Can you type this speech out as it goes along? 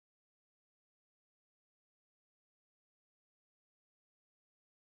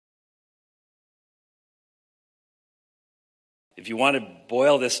If you want to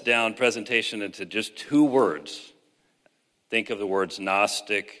boil this down presentation into just two words, think of the words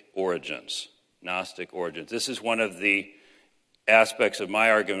Gnostic origins. Gnostic origins. This is one of the aspects of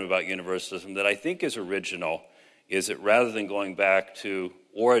my argument about universalism that I think is original, is that rather than going back to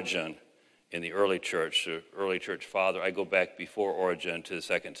Origen in the early church, the early church father, I go back before Origen to the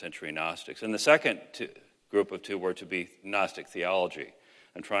 2nd century Gnostics. And the second group of two were to be Gnostic theology.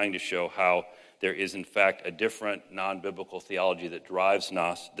 I'm trying to show how there is, in fact, a different non-biblical theology that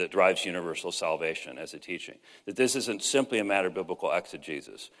drives universal salvation as a teaching. That this isn't simply a matter of biblical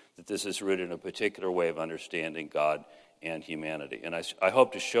exegesis. That this is rooted in a particular way of understanding God and humanity. And I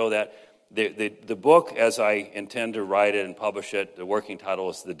hope to show that. The book, as I intend to write it and publish it, the working title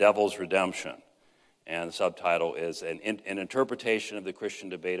is The Devil's Redemption. And the subtitle is an interpretation of the Christian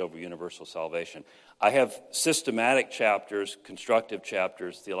debate over universal salvation. I have systematic chapters, constructive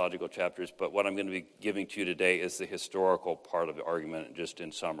chapters, theological chapters, but what I'm going to be giving to you today is the historical part of the argument, just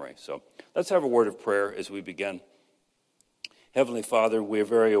in summary. So let's have a word of prayer as we begin. Heavenly Father, we're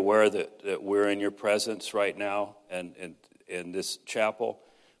very aware that we're in your presence right now and in this chapel.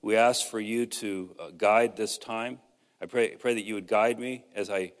 We ask for you to guide this time. I pray that you would guide me as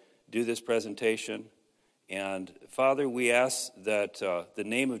I do this presentation. And Father, we ask that the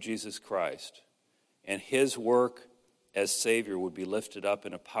name of Jesus Christ and his work as Savior would be lifted up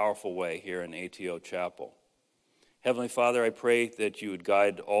in a powerful way here in ATO Chapel. Heavenly Father, I pray that you would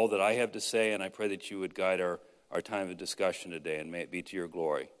guide all that I have to say, and I pray that you would guide our time of discussion today, and may it be to your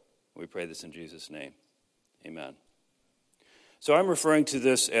glory. We pray this in Jesus' name. Amen. So I'm referring to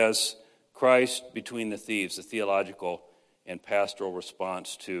this as Christ between the thieves, the theological and pastoral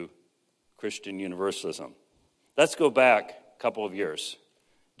response to Christian universalism. Let's go back a couple of years.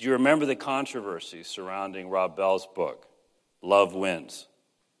 Do you remember the controversy surrounding Rob Bell's book, Love Wins?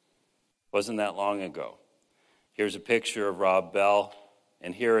 Wasn't that long ago. Here's a picture of Rob Bell,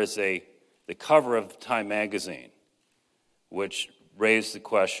 and here is the cover of Time magazine, which raised the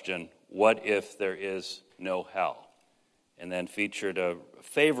question, what if there is no hell? And then featured a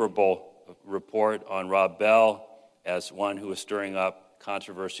favorable report on Rob Bell as one who was stirring up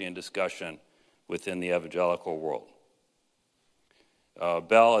controversy and discussion within the evangelical world.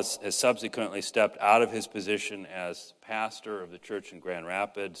 Bell has subsequently stepped out of his position as pastor of the church in Grand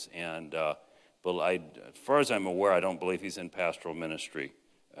Rapids, and as far as I'm aware, I don't believe he's in pastoral ministry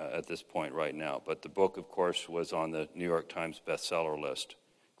at this point right now. But the book, of course, was on the New York Times bestseller list,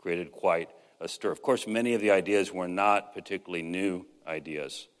 created quite a stir. Of course, many of the ideas were not particularly new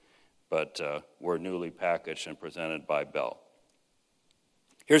ideas, but were newly packaged and presented by Bell.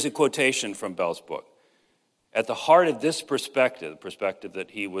 Here's a quotation from Bell's book. At the heart of this perspective, the perspective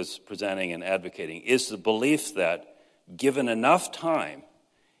that he was presenting and advocating, is the belief that, given enough time,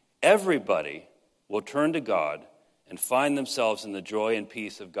 everybody will turn to God and find themselves in the joy and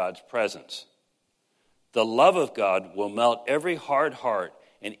peace of God's presence. The love of God will melt every hard heart,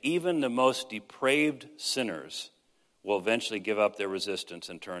 and even the most depraved sinners will eventually give up their resistance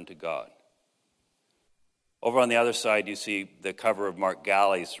and turn to God. Over on the other side, you see the cover of Mark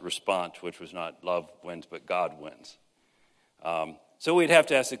Galli's response, which was not love wins, but God wins. So we'd have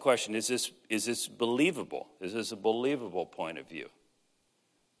to ask the question, is this believable? Is this a believable point of view?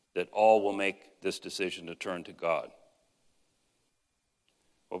 That all will make this decision to turn to God?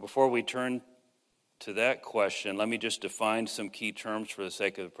 Well, before we turn to that question, let me just define some key terms for the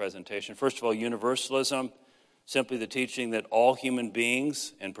sake of the presentation. First of all, universalism, simply the teaching that all human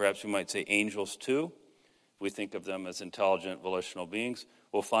beings, and perhaps we might say angels too, we think of them as intelligent, volitional beings,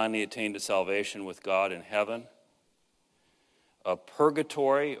 will finally attain to salvation with God in heaven. A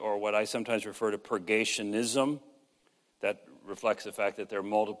purgatory, or what I sometimes refer to purgationism, that reflects the fact that there are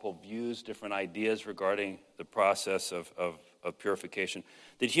multiple views, different ideas regarding the process of purification.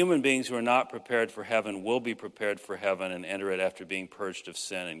 That human beings who are not prepared for heaven will be prepared for heaven and enter it after being purged of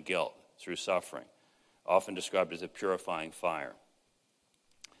sin and guilt through suffering, often described as a purifying fire.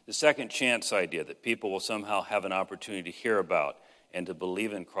 The second chance idea, that people will somehow have an opportunity to hear about and to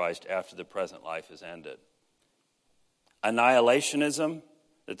believe in Christ after the present life has ended. Annihilationism,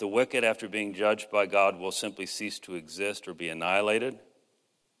 that the wicked, after being judged by God, will simply cease to exist or be annihilated.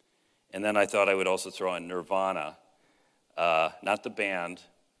 And then I thought I would also throw in nirvana, not the band,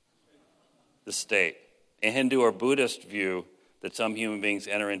 the state. A Hindu or Buddhist view that some human beings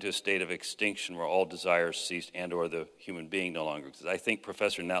enter into a state of extinction where all desires cease and or the human being no longer exists. I think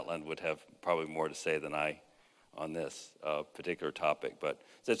Professor Netland would have probably more to say than I on this particular topic, but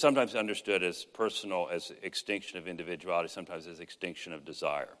it's sometimes understood as personal, as extinction of individuality, sometimes as extinction of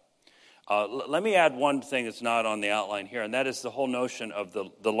desire. Let me add one thing that's not on the outline here, and that is the whole notion of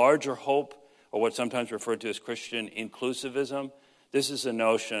the larger hope or what's sometimes referred to as Christian inclusivism. This is a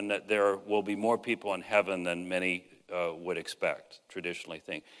notion that there will be more people in heaven than many would expect, traditionally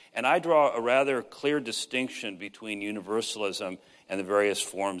think. And I draw a rather clear distinction between universalism and the various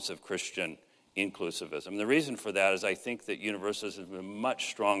forms of Christian inclusivism. The reason for that is I think that universalism is a much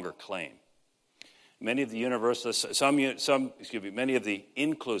stronger claim. Many of the universalists, many of the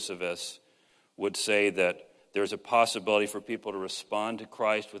inclusivists would say that there's a possibility for people to respond to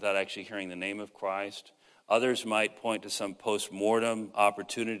Christ without actually hearing the name of Christ. Others might point to some post-mortem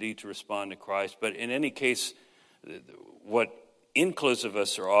opportunity to respond to Christ. But in any case, what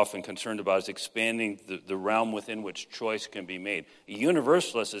inclusivists are often concerned about is expanding the realm within which choice can be made. A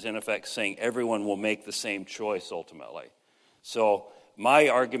universalist is in effect saying everyone will make the same choice ultimately. So my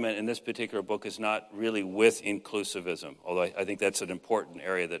argument in this particular book is not really with inclusivism, although I think that's an important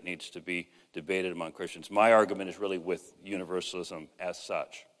area that needs to be debated among Christians. My argument is really with universalism as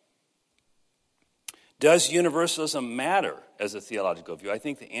such. Does universalism matter as a theological view? I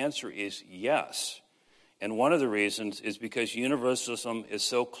think the answer is yes. And one of the reasons is because universalism is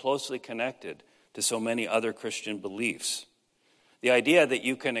so closely connected to so many other Christian beliefs. The idea that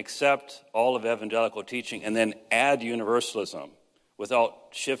you can accept all of evangelical teaching and then add universalism without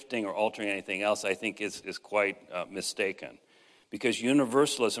shifting or altering anything else, I think is quite mistaken. Because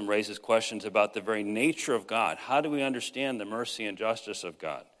universalism raises questions about the very nature of God. How do we understand the mercy and justice of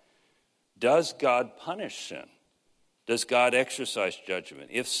God? Does God punish sin? Does God exercise judgment?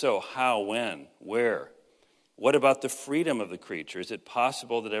 If so, how, when, where? What about the freedom of the creature? Is it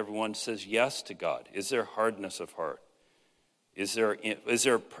possible that everyone says yes to God? Is there hardness of heart? Is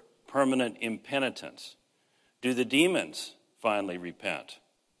there permanent impenitence? Do the demons finally repent?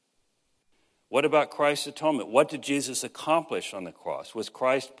 What about Christ's atonement? What did Jesus accomplish on the cross? Was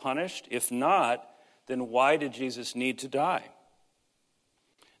Christ punished? If not, then why did Jesus need to die?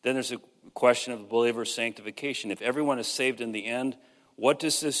 Then there's a question of the believer's sanctification. If everyone is saved in the end, what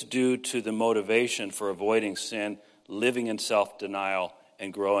does this do to the motivation for avoiding sin, living in self-denial,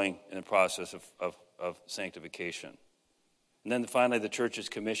 and growing in the process of sanctification? And then finally, the church's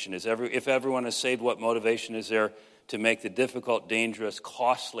commission is if everyone is saved, what motivation is there to make the difficult, dangerous,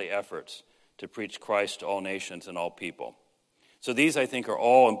 costly efforts to preach Christ to all nations and all people? So these, I think, are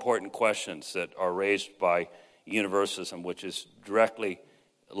all important questions that are raised by universalism, which is directly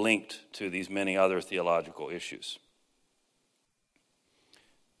linked to these many other theological issues.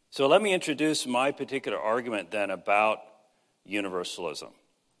 So let me introduce my particular argument then about universalism.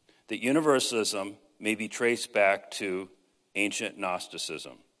 That universalism may be traced back to ancient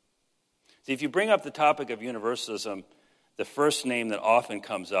Gnosticism. See, if you bring up the topic of universalism, the first name that often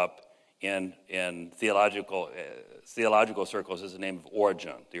comes up in theological circles is the name of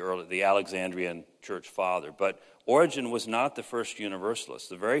Origen, the Alexandrian church father. But Origen was not the first universalist.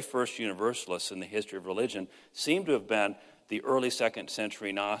 The very first universalists in the history of religion seem to have been the early 2nd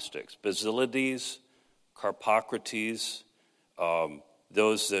century Gnostics, Basilides, Carpocrates,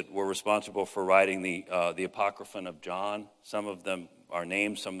 those that were responsible for writing the Apocryphon of John. Some of them are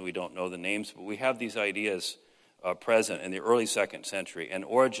named, some we don't know the names, but we have these ideas present in the early 2nd century. And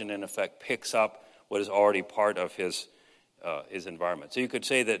Origen, in effect, picks up what is already part of his environment. So you could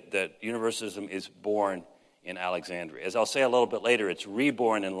say that universalism is born in Alexandria. As I'll say a little bit later, it's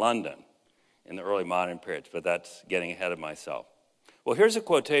reborn in London in the early modern periods, but that's getting ahead of myself. Well, here's a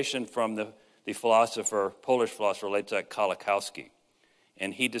quotation from the Polish philosopher Leszek Kolakowski.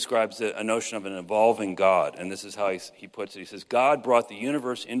 And he describes a notion of an evolving God. And this is how he puts it. He says, God brought the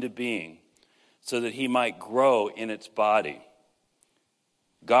universe into being so that he might grow in its body.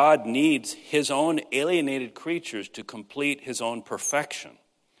 God needs his own alienated creatures to complete his own perfection.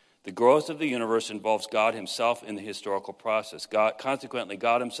 The growth of the universe involves God himself in the historical process. Consequently,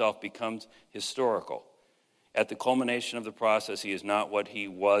 God himself becomes historical. At the culmination of the process, he is not what he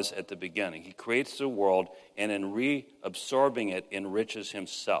was at the beginning. He creates the world, and in reabsorbing it, enriches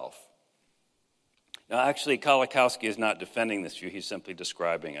himself. Now, actually, Kolakowski is not defending this view. He's simply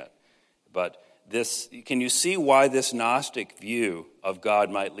describing it. But can you see why this Gnostic view of God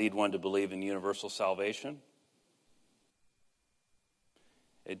might lead one to believe in universal salvation?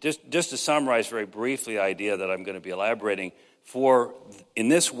 Just to summarize very briefly the idea that I'm going to be elaborating, in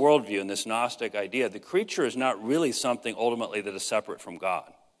this worldview, in this Gnostic idea, the creature is not really something ultimately that is separate from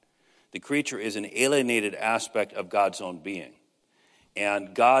God. The creature is an alienated aspect of God's own being.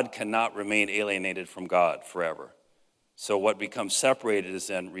 And God cannot remain alienated from God forever. So what becomes separated is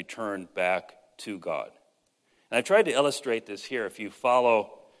then returned back to God. And I tried to illustrate this here. If you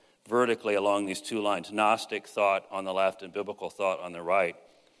follow vertically along these two lines, Gnostic thought on the left and biblical thought on the right,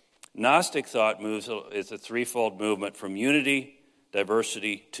 Gnostic thought is a threefold movement from unity,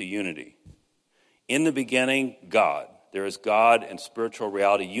 diversity to unity. In the beginning, God. There is God and spiritual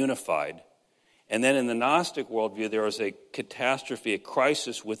reality unified. And then in the Gnostic worldview, there is a catastrophe, a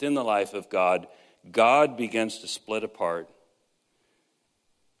crisis within the life of God. God begins to split apart.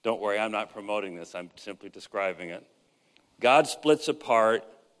 Don't worry, I'm not promoting this. I'm simply describing it. God splits apart.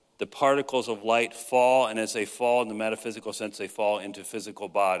 The particles of light fall, and as they fall in the metaphysical sense, they fall into physical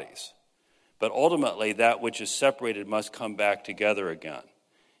bodies. But ultimately, that which is separated must come back together again.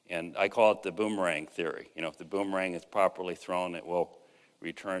 And I call it the boomerang theory. If the boomerang is properly thrown, it will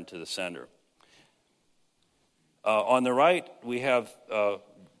return to the sender. On the right, we have,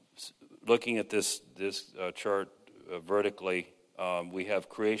 looking at this chart vertically, we have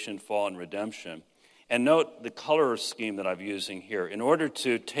creation, fall, and redemption. And note the color scheme that I'm using here. In order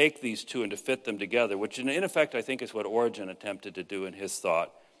to take these two and to fit them together, which in effect I think is what Origen attempted to do in his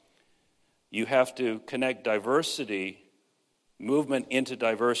thought, you have to connect diversity, movement into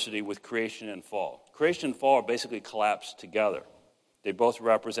diversity with creation and fall. Creation and fall are basically collapsed together. They both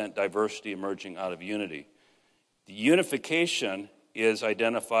represent diversity emerging out of unity. The unification is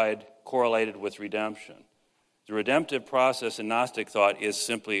identified, correlated with redemption. The redemptive process in Gnostic thought is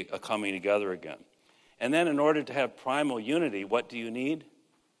simply a coming together again. And then in order to have primal unity, what do you need?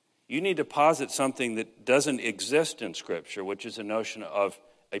 You need to posit something that doesn't exist in Scripture, which is a notion of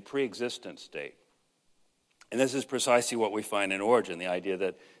a pre-existent state. And this is precisely what we find in Origen, the idea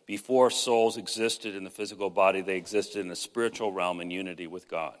that before souls existed in the physical body, they existed in the spiritual realm in unity with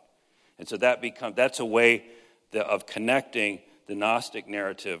God. And so that's a way of connecting the Gnostic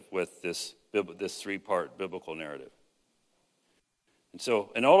narrative with this three-part biblical narrative.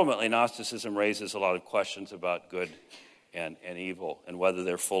 And ultimately, Gnosticism raises a lot of questions about good and evil and whether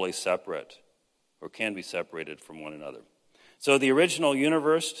they're fully separate or can be separated from one another. So the original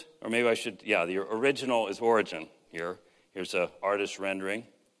universe, or maybe the original is Origen here. Here's an artist's rendering.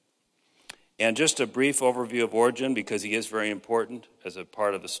 And just a brief overview of Origen, because he is very important as a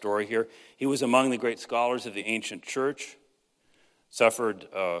part of the story here. He was among the great scholars of the ancient church, suffered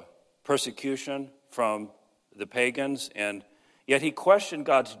persecution from the pagans, and yet he questioned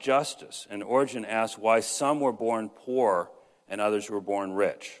God's justice, and Origen asked why some were born poor and others were born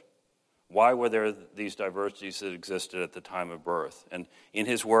rich. Why were there these diversities that existed at the time of birth? And in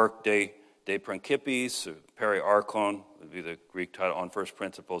his work, De Principiis, Peri Archon, would be the Greek title, on first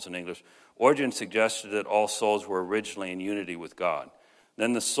principles in English, Origen suggested that all souls were originally in unity with God.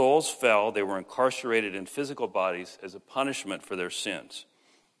 Then the souls fell, they were incarcerated in physical bodies as a punishment for their sins.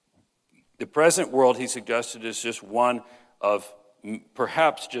 The present world, he suggested, is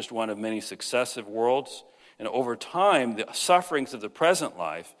perhaps just one of many successive worlds. And over time, the sufferings of the present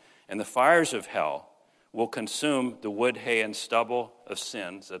life and the fires of hell will consume the wood, hay, and stubble of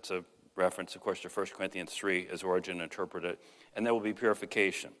sins. That's a reference, of course, to 1 Corinthians 3, as Origen interpreted it. And there will be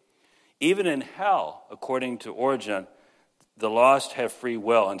purification. Even in hell, according to Origen, the lost have free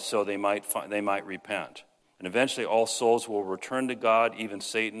will, and so they might repent. And eventually all souls will return to God, even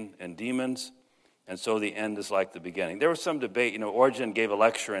Satan and demons. And so the end is like the beginning. There was some debate. Origen gave a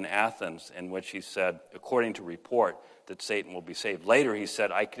lecture in Athens in which he said, according to report, that Satan will be saved. Later he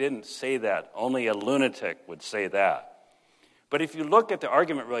said, I didn't say that. Only a lunatic would say that. But if you look at the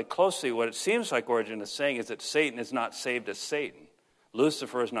argument really closely, what it seems like Origen is saying is that Satan is not saved as Satan.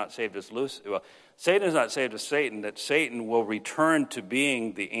 Lucifer is not saved as Lucifer. Well, Satan is not saved as Satan, that Satan will return to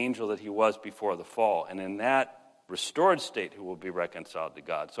being the angel that he was before the fall. And in that restored state, he will be reconciled to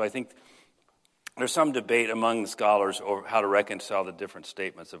God. So I think there's some debate among the scholars over how to reconcile the different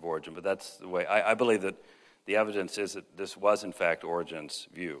statements of Origen, but that's the way. I believe that the evidence is that this was, in fact, Origen's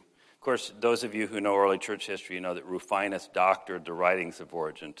view. Of course, those of you who know early church history know that Rufinus doctored the writings of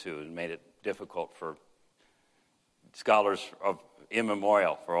Origen, too, and made it difficult for scholars of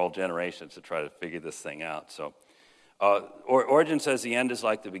immemorial, for all generations, to try to figure this thing out. So Origen says the end is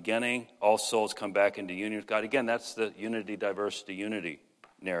like the beginning. All souls come back into union with God. Again, that's the unity, diversity, unity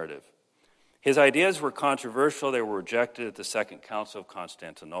narrative. His ideas were controversial. They were rejected at the Second Council of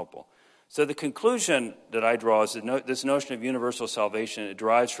Constantinople. So the conclusion that I draw is that this notion of universal salvation, it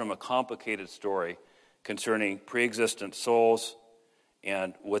derives from a complicated story concerning pre-existent souls,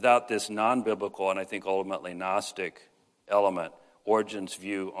 and without this non-biblical and I think ultimately Gnostic element, Origen's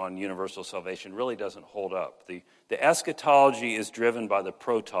view on universal salvation really doesn't hold up. The eschatology is driven by the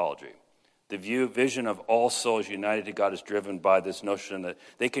protology. The vision of all souls united to God is driven by this notion that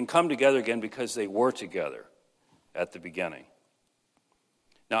they can come together again because they were together at the beginning.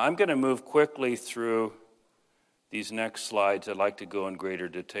 Now, I'm going to move quickly through these next slides. I'd like to go in greater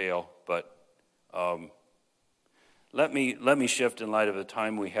detail, but let me shift in light of the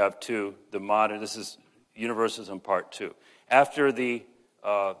time we have to the modern. This is Universalism Part 2. After the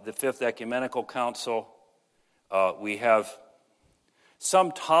the Fifth Ecumenical Council. We have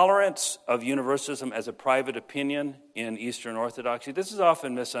some tolerance of universalism as a private opinion in Eastern Orthodoxy. This is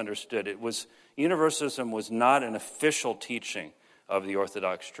often misunderstood. Universalism was not an official teaching of the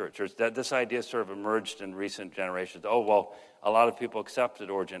Orthodox Church. This idea sort of emerged in recent generations. Oh, well, a lot of people accepted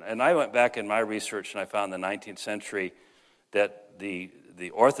Origen. And I went back in my research and I found in the 19th century that the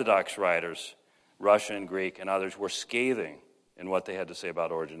Orthodox writers, Russian and Greek and others, were scathing in what they had to say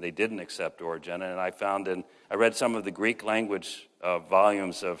about Origen. They didn't accept Origen. And I read some of the Greek language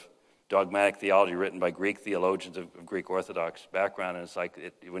volumes of dogmatic theology written by Greek theologians of Greek Orthodox background, and it's like,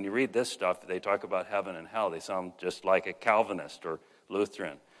 when you read this stuff, they talk about heaven and hell. They sound just like a Calvinist or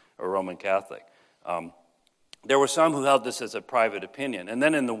Lutheran or Roman Catholic. There were some who held this as a private opinion. And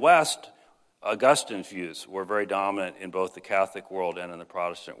then in the West, Augustine's views were very dominant in both the Catholic world and in the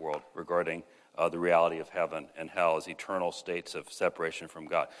Protestant world regarding the reality of heaven and hell as eternal states of separation from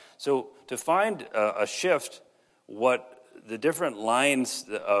God. So to find a shift, what the different lines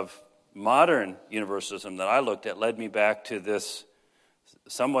of modern universalism that I looked at led me back to this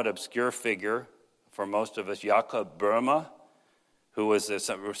somewhat obscure figure for most of us, Jakob Böhme, who was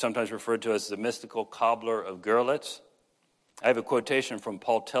sometimes referred to as the mystical cobbler of Görlitz. I have a quotation from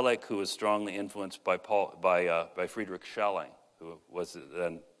Paul Tillich, who was strongly influenced by Friedrich Schelling, who was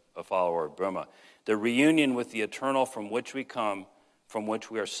then a follower of Böhme. The reunion with the eternal from which we come, from which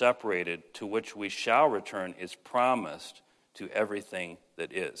we are separated, to which we shall return, is promised to everything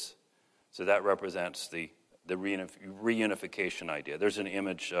that is. So that represents the reunification idea. There's an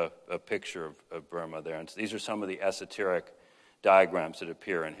image, a picture of Böhme there. And these are some of the esoteric diagrams that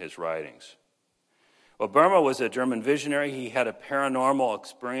appear in his writings. Well, Böhme was a German visionary. He had a paranormal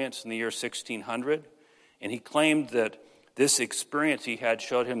experience in the year 1600, and he claimed that this experience he had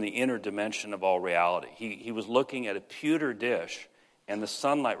showed him the inner dimension of all reality. He was looking at a pewter dish, and the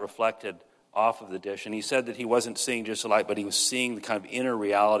sunlight reflected off of the dish, and he said that he wasn't seeing just the light, but he was seeing the kind of inner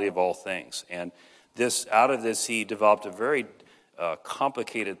reality of all things. And out of this, he developed a very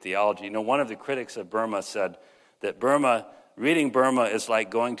complicated theology. One of the critics of Böhme said that reading Böhme is like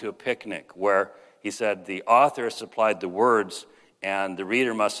going to a picnic, where he said the author supplied the words and the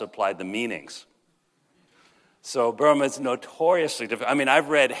reader must supply the meanings. So Böhme is notoriously difficult. I mean, I've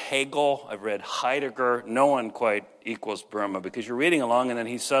read Hegel, I've read Heidegger. No one quite equals Böhme, because you're reading along and then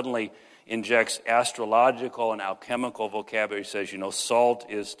he suddenly injects astrological and alchemical vocabulary. He says, salt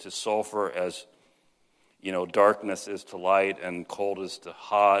is to sulfur as, darkness is to light and cold is to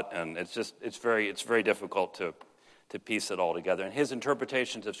hot. And it's very difficult to piece it all together. And his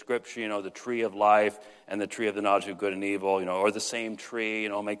interpretations of Scripture, the tree of life and the tree of the knowledge of good and evil, or the same tree,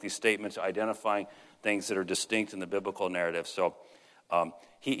 make these statements identifying things that are distinct in the biblical narrative. So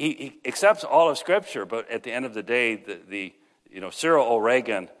he accepts all of Scripture, but at the end of the day, the Cyril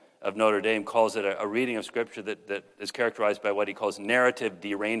O'Regan of Notre Dame calls it a reading of Scripture that is characterized by what he calls narrative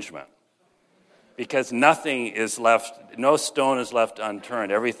derangement. Because nothing is left, no stone is left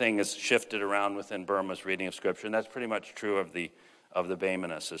unturned. Everything is shifted around within Böhme's reading of Scripture, and that's pretty much true of the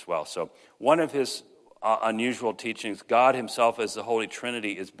Böhmenists as well. So one of his unusual teachings, God himself as the Holy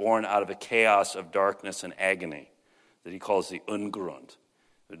Trinity is born out of a chaos of darkness and agony that he calls the Ungrund.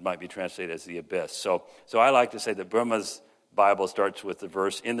 It might be translated as the abyss. So I like to say that Böhme's Bible starts with the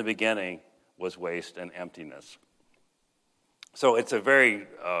verse, in the beginning was waste and emptiness. So it's a very,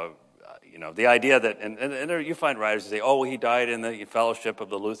 the idea that, and there you find writers who say, oh, he died in the fellowship of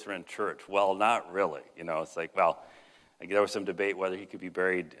the Lutheran Church. Well, not really. It's like, well, there was some debate whether he could be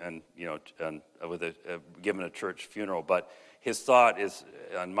buried and given a church funeral. But his thought is,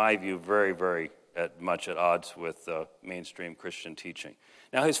 in my view, very, very much at odds with mainstream Christian teaching.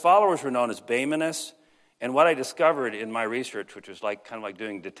 Now, his followers were known as Böhmenists. And what I discovered in my research, which was kind of like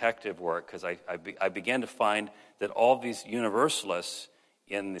doing detective work, because I began to find that all these universalists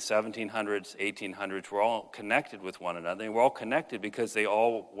in the 1700s, 1800s were all connected with one another. They were all connected because they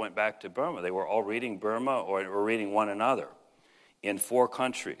all went back to Böhme. They were all reading Böhme or were reading one another in 4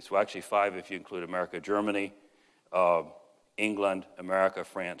 countries. Well, actually 5 if you include America, Germany, England, America,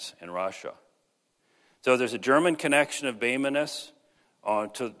 France, and Russia. So there's a German connection of Böhmenists.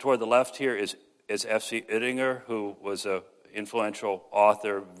 Toward the left here is F.C. Oettinger, who was an influential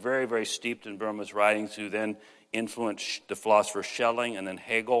author, very, very steeped in Böhme's writings, who then influenced the philosopher Schelling and then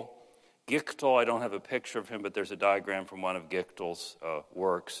Hegel. Gichtel, I don't have a picture of him, but there's a diagram from one of Gichtel's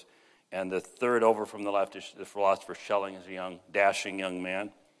works. And the third over from the left is the philosopher Schelling, is a dashing young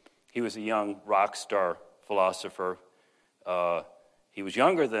man. He was a young rock star philosopher. He was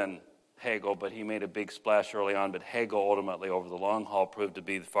younger than Hegel, but he made a big splash early on. But Hegel ultimately, over the long haul, proved to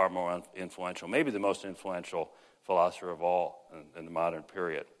be far more influential, maybe the most influential philosopher of all in the modern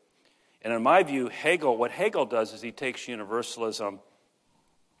period. And in my view, what Hegel does is he takes universalism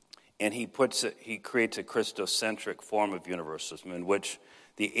and he creates a Christocentric form of universalism in which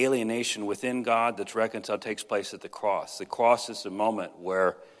the alienation within God that's reconciled takes place at the cross. The cross is the moment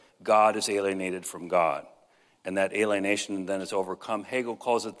where God is alienated from God. And that alienation then is overcome. Hegel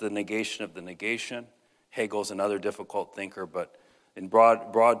calls it the negation of the negation. Hegel's another difficult thinker, but in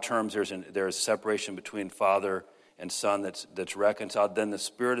broad terms, there's separation between Father and Son that's reconciled. Then the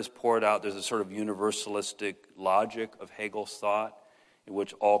Spirit is poured out. There's a sort of universalistic logic of Hegel's thought in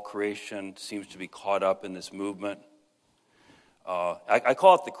which all creation seems to be caught up in this movement. I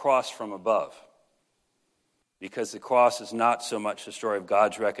call it the cross from above, because the cross is not so much the story of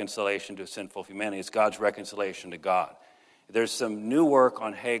God's reconciliation to sinful humanity, it's God's reconciliation to God. There's some new work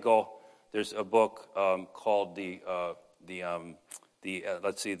on Hegel. There's a book called the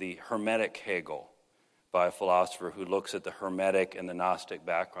Hermetic Hegel by a philosopher who looks at the Hermetic and the Gnostic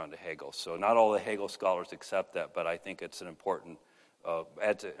background to Hegel. So not all the Hegel scholars accept that, but I think it's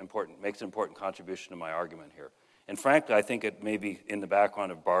makes an important contribution to my argument here. And frankly, I think it may be in the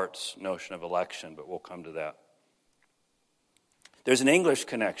background of Barth's notion of election, but we'll come to that. There's an English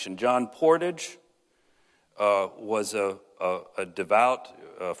connection. John Portage was a devout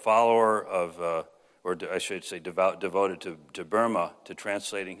follower of, devoted to Burma, to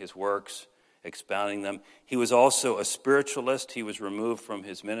translating his works, expounding them. He was also a spiritualist. He was removed from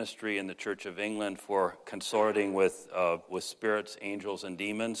his ministry in the Church of England for consorting with spirits, angels, and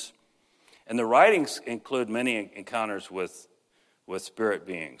demons. And the writings include many encounters with spirit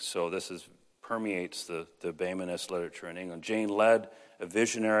beings. So this permeates the Baymanist literature in England. Jane Led, a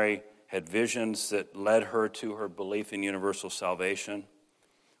visionary, had visions that led her to her belief in universal salvation.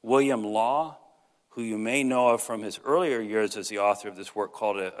 William Law, who you may know of from his earlier years as the author of this work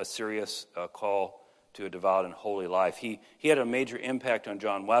called A Serious Call to a Devout and Holy Life. He had a major impact on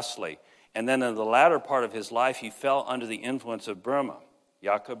John Wesley. And then in the latter part of his life, he fell under the influence of Burma,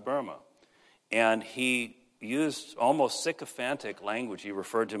 Jakob Burma. And he used almost sycophantic language. He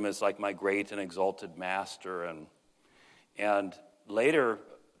referred to him as like my great and exalted master. And later,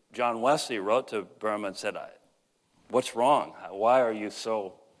 John Wesley wrote to Burma and said, what's wrong? Why are you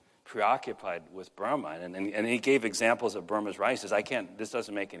so preoccupied with Burma? And he gave examples of Burma's writings. He says, this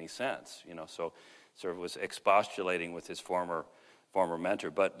doesn't make any sense. So sort of was expostulating with his former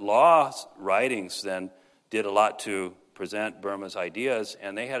mentor. But Law's writings then did a lot to present Burma's ideas,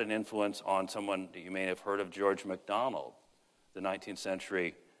 and they had an influence on someone that you may have heard of, George MacDonald, the 19th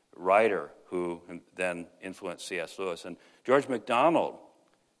century writer who then influenced C.S. Lewis. And George MacDonald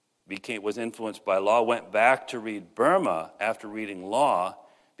was influenced by Law, went back to read Burma after reading Law,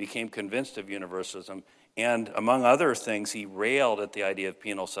 became convinced of universalism, and among other things, he railed at the idea of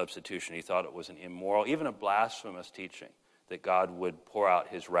penal substitution. He thought it was an immoral, even a blasphemous teaching, that God would pour out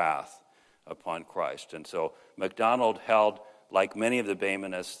his wrath upon Christ. And so MacDonald held, like many of the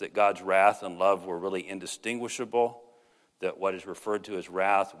Baymanists, that God's wrath and love were really indistinguishable, that what is referred to as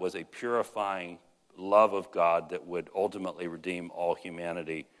wrath was a purifying love of God that would ultimately redeem all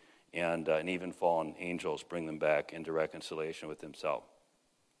humanity and even fallen angels, bring them back into reconciliation with himself.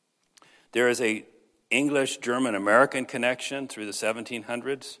 There is a English-German-American connection through the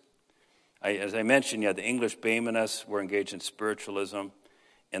 1700s. As I mentioned, the English Baymanists were engaged in spiritualism.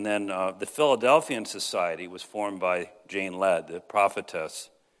 And then the Philadelphian Society was formed by Jane Led, the prophetess.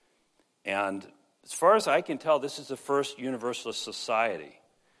 And as far as I can tell, this is the first Universalist society.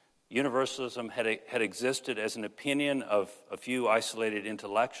 Universalism had existed as an opinion of a few isolated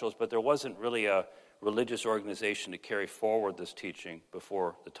intellectuals, but there wasn't really a religious organization to carry forward this teaching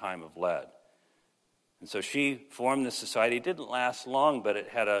before the time of Led. And so she formed this society. It didn't last long, but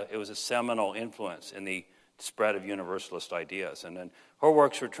it was a seminal influence in the spread of Universalist ideas. And then her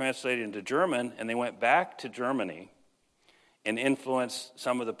works were translated into German, and they went back to Germany and influenced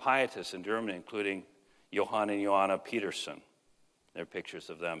some of the pietists in Germany, including Johann and Johanna Peterson. There are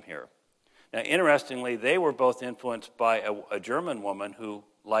pictures of them here. Now, interestingly, they were both influenced by a German woman who,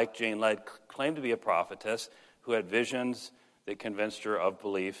 like Jane Led, claimed to be a prophetess, who had visions that convinced her of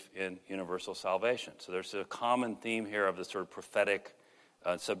belief in universal salvation. So there's a common theme here of the sort of prophetic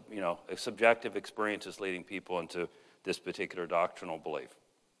subjective experiences leading people into this particular doctrinal belief.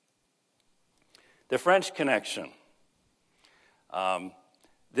 The French connection.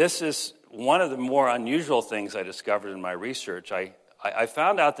 This is one of the more unusual things I discovered in my research. I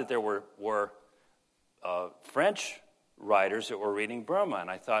found out that there were French writers that were reading Burma, and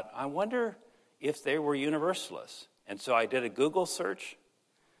I thought, I wonder if they were Universalists. And so I did a Google search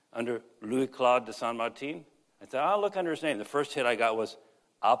under Louis-Claude de Saint Martin. I thought, I'll look under his name. The first hit I got was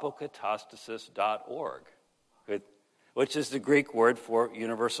apokatastasis.org, which is the Greek word for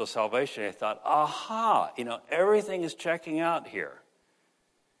universal salvation. I thought, aha, everything is checking out here.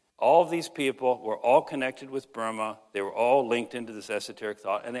 All of these people were all connected with Burma. They were all linked into this esoteric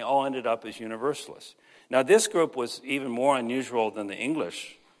thought, and they all ended up as Universalists. Now, this group was even more unusual than the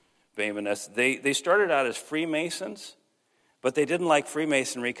English Behmenists. They started out as Freemasons, but they didn't like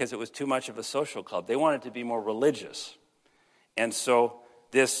Freemasonry because it was too much of a social club. They wanted to be more religious. And so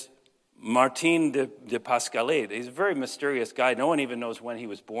this Martin de Pascalet, he's a very mysterious guy. No one even knows when he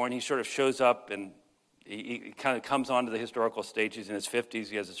was born. He sort of shows up and he kind of comes onto the historical stage. He's in his 50s.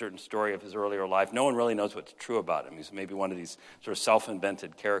 He has a certain story of his earlier life. No one really knows what's true about him. He's maybe one of these sort of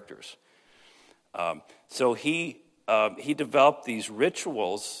self-invented characters. So he developed these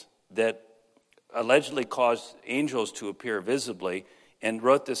rituals that allegedly caused angels to appear visibly, and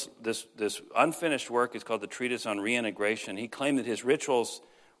wrote this unfinished work. It's called the Treatise on Reintegration. He claimed that his rituals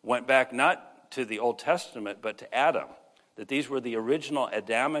went back not to the Old Testament, but to Adam, that these were the original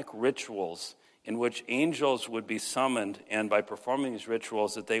Adamic rituals in which angels would be summoned, and by performing these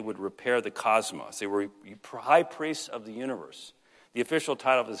rituals that they would repair the cosmos. They were high priests of the universe. The official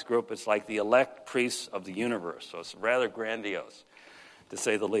title of this group is like the elect priests of the universe, so it's rather grandiose, to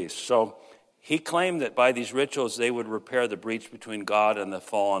say the least. So he claimed that by these rituals they would repair the breach between God and the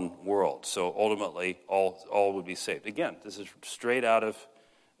fallen world. So ultimately all would be saved. Again, this is straight out of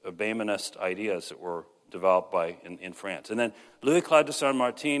Behmenist ideas that were developed in France. And then Louis-Claude de Saint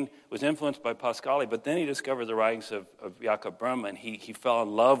Martin was influenced by Pascalet, but then he discovered the writings of Jacob Burma, and he fell in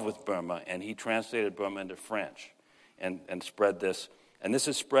love with Burma, and he translated Burma into French and spread this. And this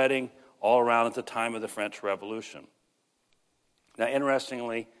is spreading all around at the time of the French Revolution. Now,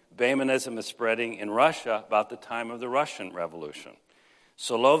 interestingly, Behmenism is spreading in Russia about the time of the Russian Revolution.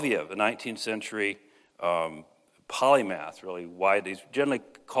 Soloviev, a 19th century polymath, really wide. He's generally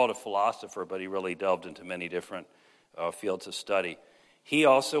called a philosopher, but he really delved into many different fields of study. He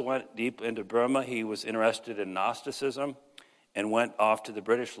also went deep into Burma. He was interested in Gnosticism and went off to the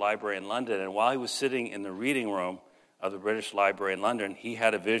British Library in London. And while he was sitting in the reading room of the British Library in London, he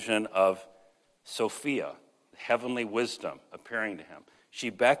had a vision of Sophia, heavenly wisdom, appearing to him. She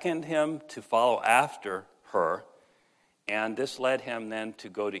beckoned him to follow after her, and this led him then to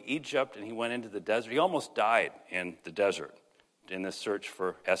go to Egypt, and he went into the desert. He almost died in the desert in this search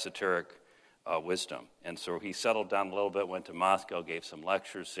for esoteric wisdom. And so he settled down a little bit, went to Moscow, gave some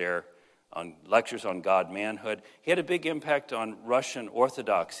lectures there, lectures on God, manhood. He had a big impact on Russian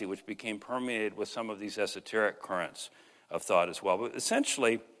Orthodoxy, which became permeated with some of these esoteric currents of thought as well. But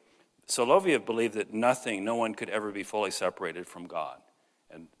essentially, Soloviev believed that no one could ever be fully separated from God.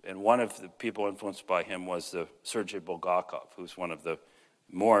 And one of the people influenced by him was the Sergei Bulgakov, who's one of the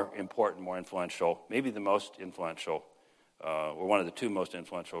more important, more influential, maybe the most influential, or one of the two most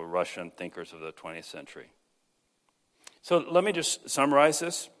influential Russian thinkers of the 20th century. So let me just summarize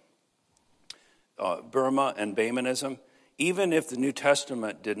this. Burma and Behmenism, even if the New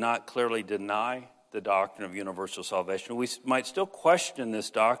Testament did not clearly deny the doctrine of universal salvation, we might still question this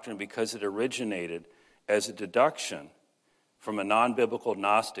doctrine because it originated as a deduction from a non-biblical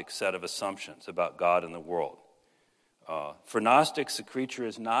Gnostic set of assumptions about God and the world. For Gnostics, the creature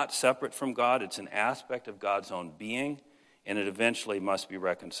is not separate from God. It's an aspect of God's own being, and it eventually must be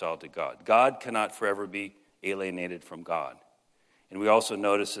reconciled to God. God cannot forever be alienated from God. And we also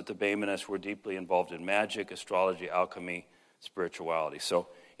notice that the Behmenists were deeply involved in magic, astrology, alchemy, spirituality. So,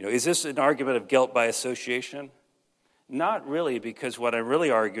 is this an argument of guilt by association? Not really, because what I'm really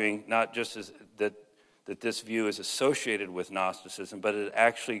arguing, not just is that this view is associated with Gnosticism, but it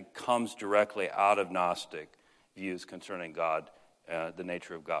actually comes directly out of Gnostic views concerning God, the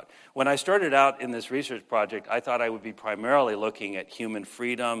nature of God. When I started out in this research project, I thought I would be primarily looking at human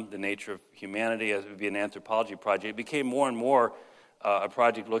freedom, the nature of humanity, as it would be an anthropology project. It became more and more a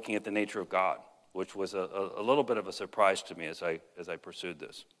project looking at the nature of God, which was a little bit of a surprise to me as I pursued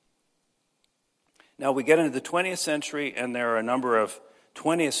this. Now we get into the 20th century, and there are a number of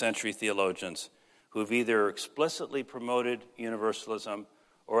 20th century theologians who've either explicitly promoted universalism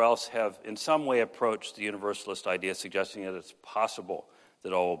or else have in some way approached the universalist idea, suggesting that it's possible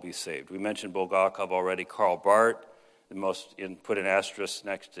that all will be saved. We mentioned Bulgakov already. Karl Barth, put an asterisk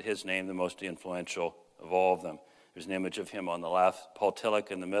next to his name, the most influential of all of them. There's an image of him on the left, Paul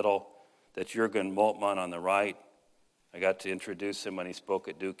Tillich in the middle. That's Jürgen Moltmann on the right. I got to introduce him when he spoke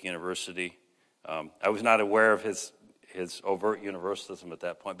at Duke University. I was not aware of his overt universalism at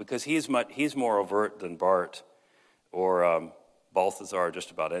that point, because he's more overt than Barth or Balthasar,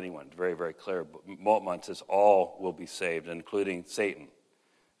 just about anyone. Very, very clear. Moltmann says all will be saved, including Satan.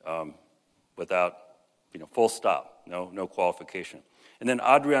 without, full stop, no qualification. And then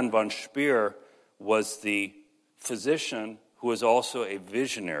Adrian von Speer was the physician who was also a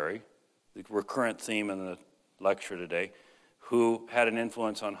visionary, the recurrent theme in the lecture today, who had an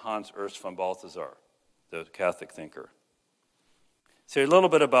influence on Hans Urs von Balthasar, the Catholic thinker. So a little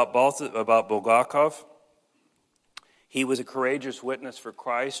bit about Bulgakov. He was a courageous witness for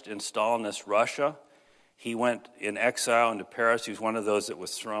Christ in Stalinist Russia. He went in exile into Paris. He was one of those that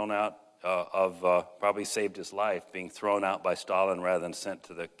was thrown out probably saved his life, being thrown out by Stalin rather than sent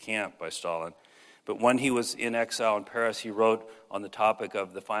to the camp by Stalin. But when he was in exile in Paris, he wrote on the topic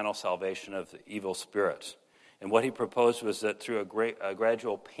of the final salvation of the evil spirits. And what he proposed was that through a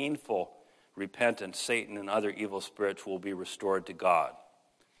gradual, painful repentance, Satan and other evil spirits will be restored to God.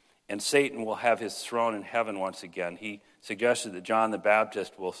 And Satan will have his throne in heaven once again. He suggested that John the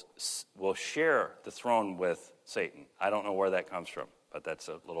Baptist will share the throne with Satan. I don't know where that comes from, but that's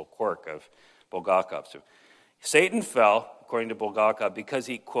a little quirk of Bulgakov's. So Satan fell, according to Bulgakov, because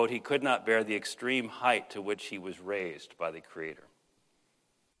he, quote, he could not bear the extreme height to which he was raised by the Creator.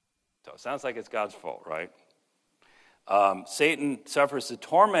 So it sounds like it's God's fault, right? Satan suffers the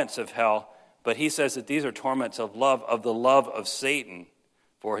torments of hell, but he says that these are torments of the love of Satan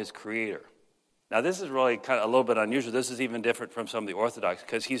for his Creator. Now, this is really kind of a little bit unusual. This is even different from some of the Orthodox,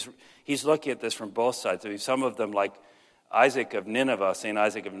 because he's looking at this from both sides. I mean, some of them, like Isaac of Nineveh, St.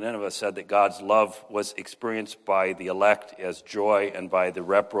 Isaac of Nineveh, said that God's love was experienced by the elect as joy and by the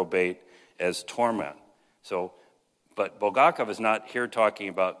reprobate as torment. But Bulgakov is not here talking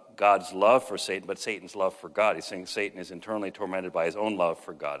about God's love for Satan, but Satan's love for God. He's saying Satan is internally tormented by his own love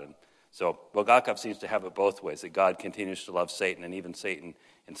for God. And so Bulgakov seems to have it both ways, that God continues to love Satan, and even Satan,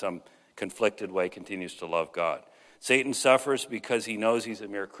 in some conflicted way, continues to love God. Satan suffers because he knows he's a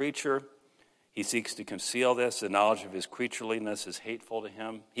mere creature. He seeks to conceal this. The knowledge of his creatureliness is hateful to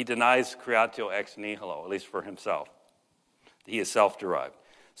him. He denies creatio ex nihilo, at least for himself. He is self-derived.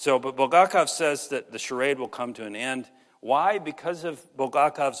 But Bulgakov says that the charade will come to an end. Why? Because of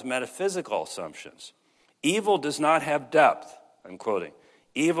Bulgakov's metaphysical assumptions. Evil does not have depth, I'm quoting.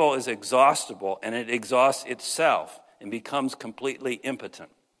 Evil is exhaustible, and it exhausts itself and becomes completely impotent.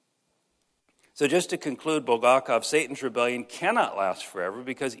 So just to conclude, Bulgakov, Satan's rebellion cannot last forever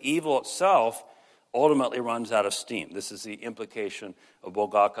because evil itself ultimately runs out of steam. This is the implication of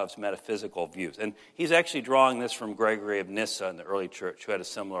Bulgakov's metaphysical views. And he's actually drawing this from Gregory of Nyssa in the early church, who had a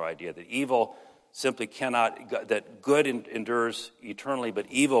similar idea, that evil simply cannot, that good endures eternally, but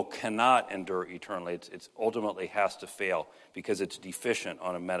evil cannot endure eternally. It ultimately has to fail because it's deficient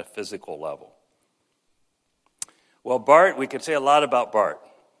on a metaphysical level. Well, Barth, we could say a lot about Barth.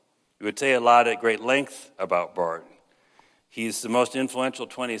 We would say a lot at great length about Barth. He's the most influential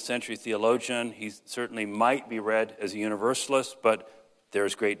 20th century theologian. He certainly might be read as a universalist, but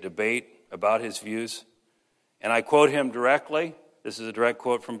there's great debate about his views. And I quote him directly. This is a direct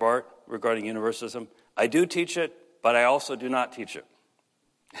quote from Barth regarding universalism. I do teach it, but I also do not teach it.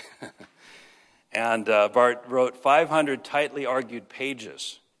 And Barth wrote 500 tightly argued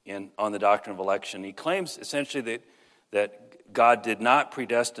pages on the doctrine of election. He claims essentially that God did not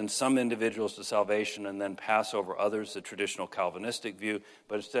predestine some individuals to salvation and then pass over others, the traditional Calvinistic view,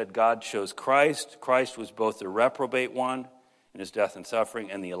 but instead God chose Christ. Christ was both the reprobate one in his death and suffering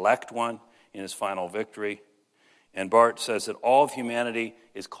and the elect one in his final victory. And Barth says that all of humanity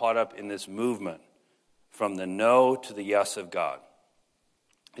is caught up in this movement from the no to the yes of God.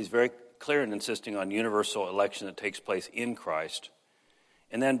 He's very clear in insisting on universal election that takes place in Christ.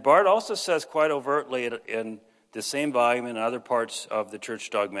 And then Barth also says quite overtly in the same volume and other parts of the church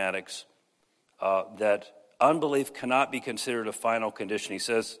dogmatics that unbelief cannot be considered a final condition. He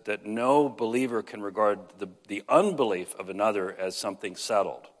says that no believer can regard the unbelief of another as something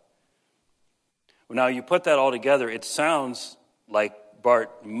settled. Now, you put that all together, it sounds like Barth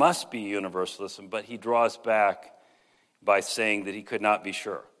must be universalism, but he draws back by saying that he could not be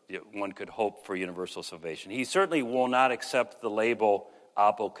sure. One could hope for universal salvation. He certainly will not accept the label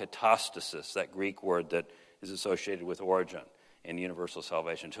apokatastasis, that Greek word that is associated with Origen in universal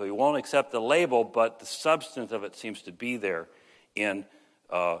salvation. So he won't accept the label, but the substance of it seems to be there in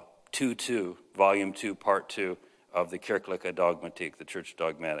 2.2, Volume 2, Part 2 of the Kirchliche Dogmatik, the church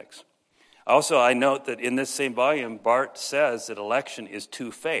dogmatics. Also, I note that in this same volume, Barth says that election is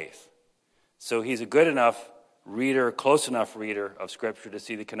to faith. So he's a good enough reader, close enough reader of Scripture to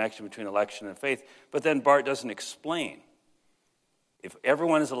see the connection between election and faith, but then Barth doesn't explain. If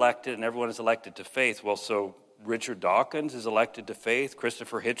everyone is elected and everyone is elected to faith, well, so Richard Dawkins is elected to faith,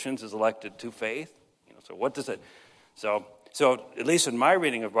 Christopher Hitchens is elected to faith. So what does it? So So at least in my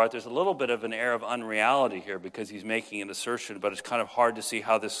reading of Barth, there's a little bit of an air of unreality here because he's making an assertion, but it's kind of hard to see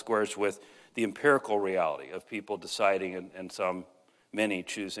how this squares with the empirical reality of people deciding and many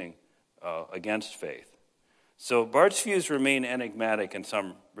choosing against faith. So Barth's views remain enigmatic in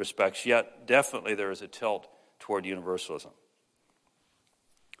some respects, yet definitely there is a tilt toward universalism.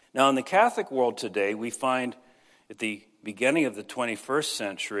 Now, in the Catholic world today, we find at the beginning of the 21st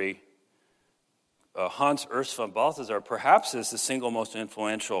century, Hans Urs von Balthasar perhaps is the single most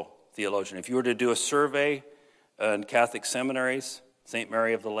influential theologian. If you were to do a survey in Catholic seminaries, St.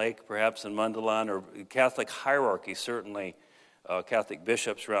 Mary of the Lake, perhaps in Mundelein, or Catholic hierarchy, certainly Catholic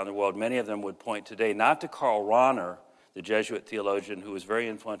bishops around the world, many of them would point today not to Karl Rahner, the Jesuit theologian who was very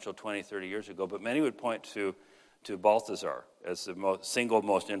influential 20, 30 years ago, but many would point to Balthasar as the single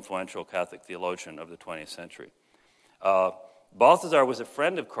most influential Catholic theologian of the 20th century. Balthasar was a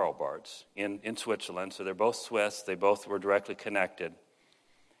friend of Karl Barth's in Switzerland, so they're both Swiss. They both were directly connected.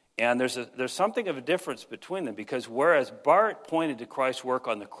 And there's something of a difference between them, because whereas Barth pointed to Christ's work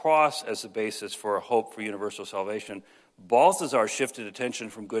on the cross as the basis for a hope for universal salvation, Balthasar shifted attention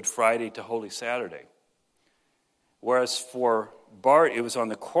from Good Friday to Holy Saturday. Whereas for Barth, it was on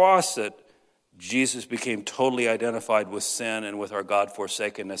the cross that Jesus became totally identified with sin and with our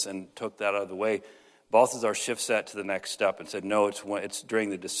God-forsakenness and took that out of the way. Balthasar shifts that to the next step and said, no, it's during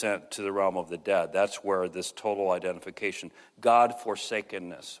the descent to the realm of the dead. That's where this total identification,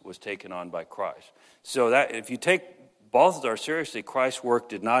 God-forsakenness, was taken on by Christ. So that if you take Balthasar seriously, Christ's work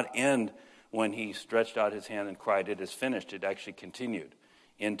did not end when he stretched out his hand and cried, "It is finished." It actually continued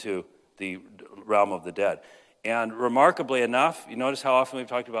into the realm of the dead. And remarkably enough, you notice how often we've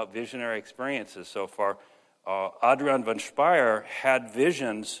talked about visionary experiences so far. Adrian von Speyer had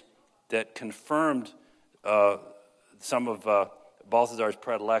visions that confirmed some of Balthasar's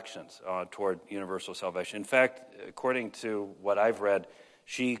predilections toward universal salvation. In fact, according to what I've read,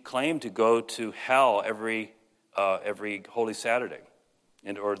 she claimed to go to hell every Holy Saturday,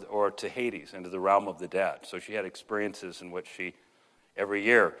 or to Hades, into the realm of the dead. So she had experiences in which every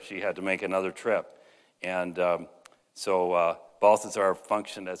year she had to make another trip. And so Balthasar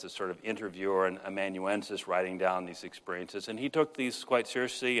functioned as a sort of interviewer and amanuensis, writing down these experiences. And he took these quite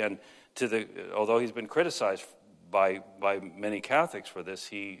seriously, and although he's been criticized by many Catholics for this,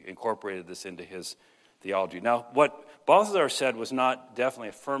 he incorporated this into his theology. Now, what Balthasar said was not definitely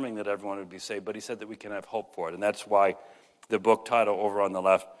affirming that everyone would be saved, but he said that we can have hope for it. And that's why the book title over on the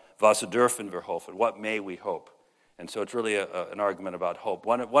left, Was dürfen wir hoffen? What may we hope? And so it's really an argument about hope.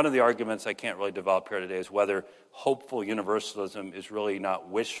 One of the arguments I can't really develop here today is whether hopeful universalism is really not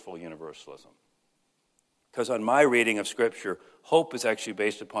wishful universalism. Because on my reading of Scripture, hope is actually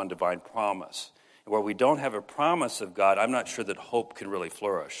based upon divine promise. And where we don't have a promise of God, I'm not sure that hope can really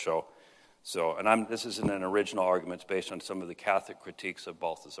flourish. This isn't an original argument. It's based on some of the Catholic critiques of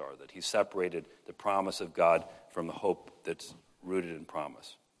Balthasar, that he separated the promise of God from the hope that's rooted in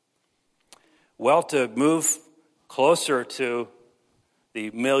promise. Well, to move closer to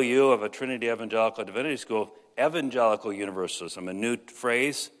the milieu of a Trinity Evangelical Divinity School, Evangelical Universalism, a new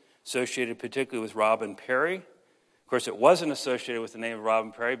phrase associated particularly with Robin Perry. Of course, it wasn't associated with the name of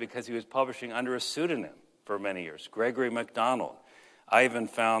Robin Perry because he was publishing under a pseudonym for many years, Gregory MacDonald. I even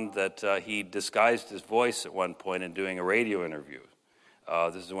found that he disguised his voice at one point in doing a radio interview.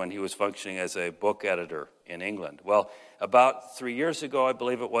 This is when he was functioning as a book editor in England. Well, about 3 years ago, I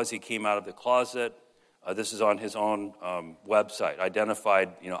believe it was, he came out of the closet. This is on his own website,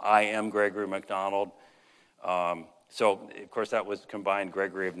 identified, I am Gregory MacDonald. So, of course, that was combined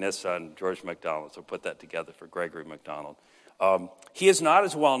Gregory of Nyssa and George MacDonald, so put that together for Gregory MacDonald. He is not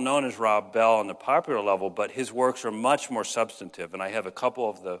as well known as Rob Bell on the popular level, but his works are much more substantive, and I have a couple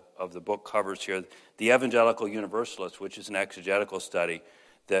of the book covers here. The Evangelical Universalist, which is an exegetical study,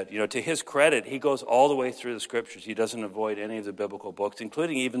 that, to his credit, he goes all the way through the Scriptures. He doesn't avoid any of the biblical books,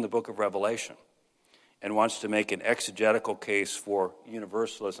 including even the book of Revelation, and wants to make an exegetical case for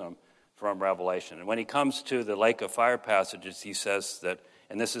universalism from Revelation. And when he comes to the lake of fire passages, he says that,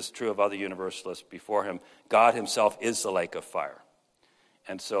 and this is true of other universalists before him, God himself is the lake of fire.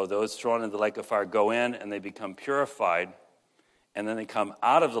 And so those thrown into the lake of fire go in and they become purified, and then they come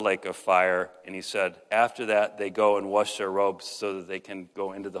out of the lake of fire, and he said, after that they go and wash their robes so that they can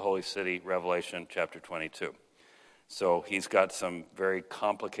go into the holy city, Revelation chapter 22. So he's got some very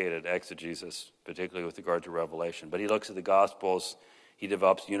complicated exegesis, particularly with regard to Revelation. But he looks at the Gospels, he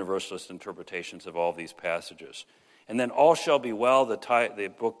develops universalist interpretations of all these passages. And then All Shall Be Well,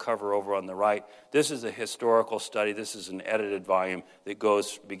 the book cover over on the right, this is a historical study. This is an edited volume that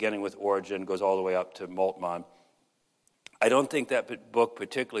goes, beginning with Origen, goes all the way up to Moltmann. I don't think that book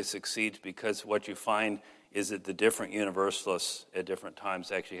particularly succeeds because what you find is that the different universalists at different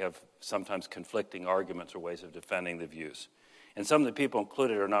times actually have sometimes conflicting arguments or ways of defending the views. And some of the people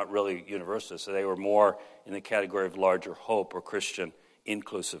included are not really universalists, so they were more in the category of larger hope or Christian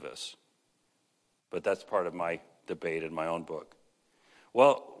inclusivists. But that's part of my debate in my own book.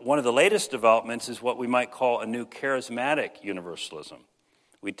 Well, one of the latest developments is what we might call a new charismatic universalism.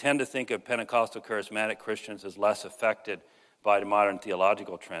 We tend to think of Pentecostal charismatic Christians as less affected by the modern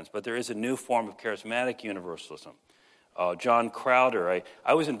theological trends, but there is a new form of charismatic universalism. John Crowder,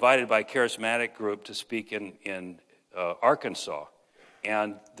 I was invited by a charismatic group to speak in Arkansas,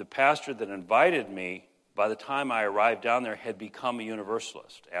 and the pastor that invited me, by the time I arrived down there, had become a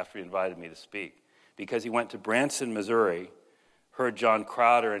universalist after he invited me to speak, because he went to Branson, Missouri, heard John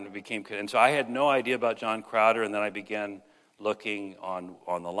Crowder, and so I had no idea about John Crowder, and then I began looking on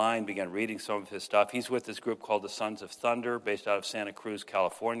the line, began reading some of his stuff. He's with this group called the Sons of Thunder, based out of Santa Cruz,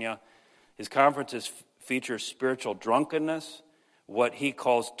 California. His conferences feature spiritual drunkenness, what he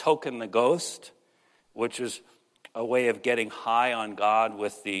calls token the ghost, which is a way of getting high on God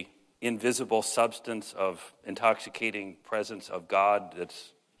with the invisible substance of intoxicating presence of God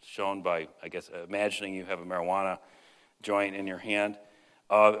that's shown by, I guess, imagining you have a marijuana joint in your hand.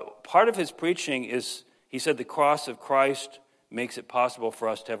 Part of his preaching is, he said, the cross of Christ makes it possible for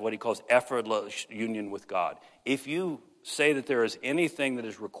us to have what he calls effortless union with God. If you say that there is anything that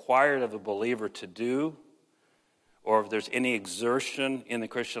is required of a believer to do, or if there's any exertion in the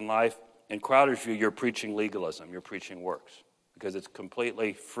Christian life, in Crowder's view, you're preaching legalism, you're preaching works, because it's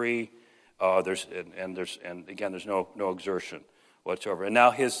completely free. There's no exertion whatsoever. And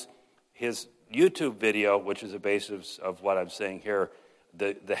now his YouTube video, which is the basis of what I'm saying here,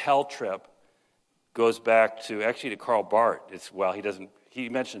 the hell trip, goes back to Karl Barth. He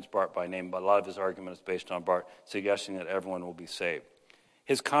mentions Barth by name, but a lot of his argument is based on Barth, suggesting that everyone will be saved.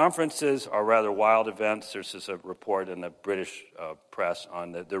 His conferences are rather wild events. There's this report in the British press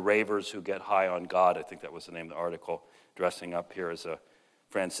on the ravers who get high on God. I think that was the name of the article, dressing up here as a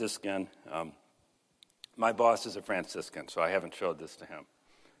Franciscan. My boss is a Franciscan, so I haven't showed this to him.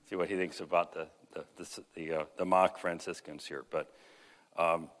 See what he thinks about the mock Franciscans here. But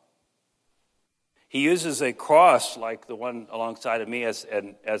he uses a cross like the one alongside of me as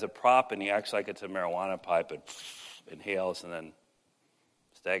a prop, and he acts like it's a marijuana pipe and inhales and then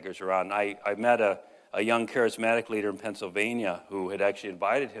staggers around. I met a young charismatic leader in Pennsylvania who had actually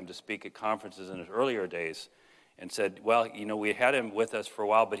invited him to speak at conferences in his earlier days and said, well, we had him with us for a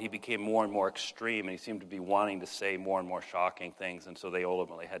while, but he became more and more extreme, and he seemed to be wanting to say more and more shocking things, and so they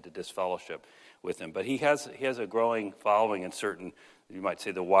ultimately had to disfellowship with him. But he has a growing following in certain, you might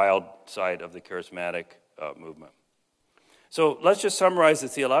say, the wild side of the charismatic movement. So let's just summarize the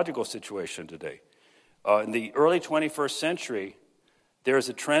theological situation today. In the early 21st century, there is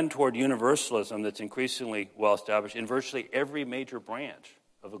a trend toward universalism that's increasingly well established in virtually every major branch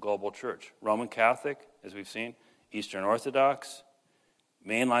of a global church. Roman Catholic, as we've seen, Eastern Orthodox,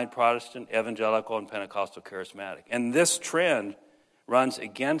 mainline Protestant, Evangelical, and Pentecostal charismatic. And this trend runs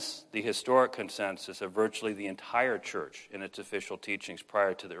against the historic consensus of virtually the entire church in its official teachings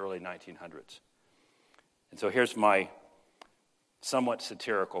prior to the early 1900s. And so here's my somewhat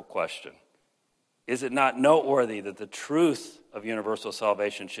satirical question. Is it not noteworthy that the truth of universal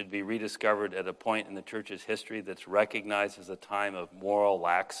salvation should be rediscovered at a point in the church's history that's recognized as a time of moral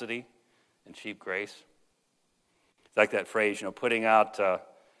laxity and cheap grace? It's like that phrase, putting out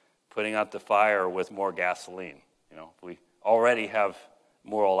the fire with more gasoline. We already have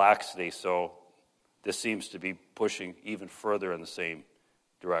moral laxity, so this seems to be pushing even further in the same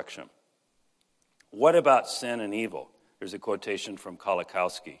direction. What about sin and evil? There's a quotation from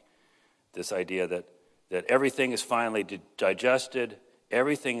Kolakowski. This idea that everything is finally digested,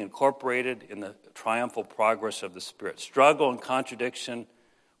 everything incorporated in the triumphal progress of the Spirit. Struggle and contradiction,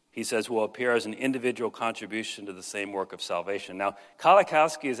 he says, will appear as an individual contribution to the same work of salvation. Now,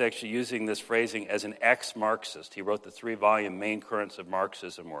 Kolakowski is actually using this phrasing as an ex-Marxist. He wrote the 3-volume Main Currents of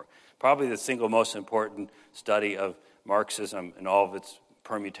Marxism work, probably the single most important study of Marxism and all of its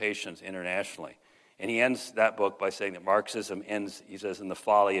permutations internationally. And he ends that book by saying that Marxism ends, he says, in the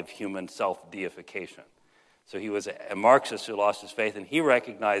folly of human self-deification. So he was a Marxist who lost his faith, and he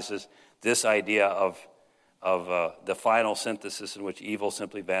recognizes this idea of the final synthesis in which evil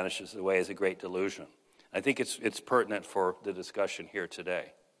simply vanishes away as a great delusion. I think it's pertinent for the discussion here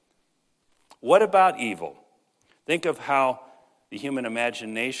today. What about evil? Think of how the human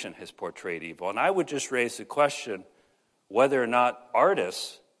imagination has portrayed evil. And I would just raise the question whether or not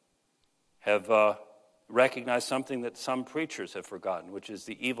artists have recognized something that some preachers have forgotten, which is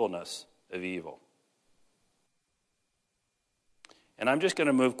the evilness of evil. And I'm just going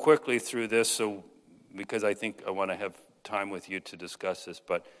to move quickly through this so because I think I want to have time with you to discuss this,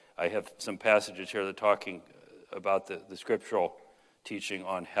 but I have some passages here that are talking about the scriptural teaching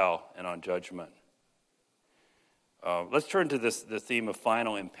on hell and on judgment. Let's turn to the theme of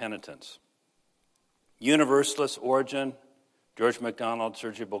final impenitence. Universalist origin, George MacDonald,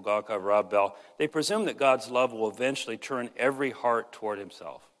 Sergei Bulgakov, Rob Bell, they presume that God's love will eventually turn every heart toward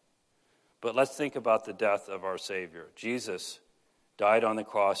himself. But let's think about the death of our Savior. Jesus died on the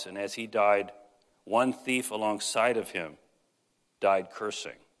cross, and as he died, one thief alongside of him died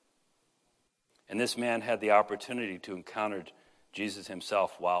cursing. And this man had the opportunity to encounter Jesus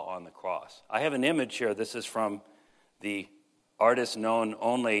himself while on the cross. I have an image here. This is from the artist known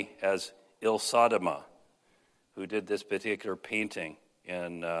only as Il Sadama, who did this particular painting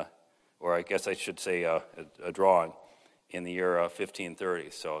or I guess I should say a drawing in the year 1530.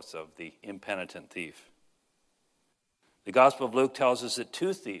 So it's of the impenitent thief. The Gospel of Luke tells us that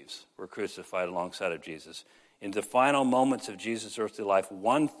two thieves were crucified alongside of Jesus. In the final moments of Jesus' earthly life,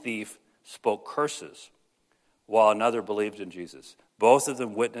 one thief spoke curses while another believed in Jesus. Both of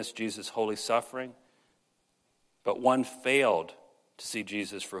them witnessed Jesus' holy suffering, but one failed to see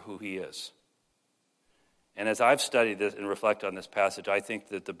Jesus for who he is. And as I've studied this and reflect on this passage, I think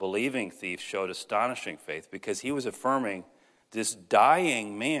that the believing thief showed astonishing faith because he was affirming this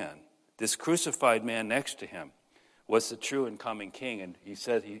dying man, this crucified man next to him, was the true and coming king. And he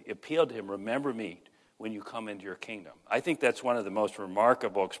said, he appealed to him, remember me when you come into your kingdom. I think that's one of the most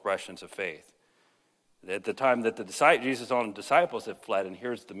remarkable expressions of faith. At the time that Jesus' own disciples had fled, and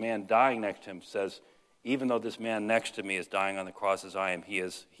here's the man dying next to him, says, even though this man next to me is dying on the cross as I am, he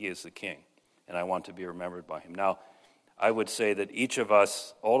is the king. And I want to be remembered by him. Now, I would say that each of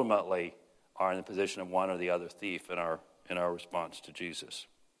us ultimately are in the position of one or the other thief in our response to Jesus.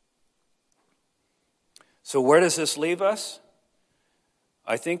 So where does this leave us?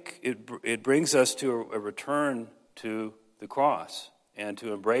 I think it brings us to a return to the cross and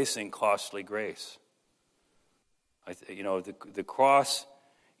to embracing costly grace. The cross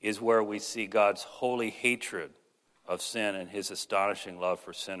is where we see God's holy hatred of sin and his astonishing love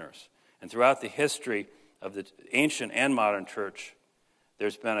for sinners. And throughout the history of the ancient and modern church,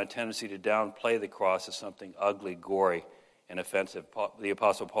 there's been a tendency to downplay the cross as something ugly, gory, and offensive. The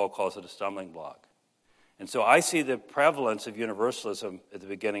Apostle Paul calls it a stumbling block. And so I see the prevalence of universalism at the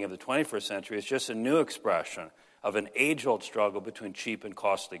beginning of the 21st century as just a new expression of an age-old struggle between cheap and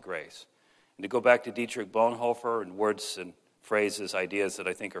costly grace. And to go back to Dietrich Bonhoeffer and words and phrases, ideas that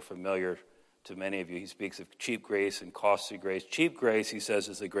I think are familiar to many of you, he speaks of cheap grace and costly grace. Cheap grace, he says,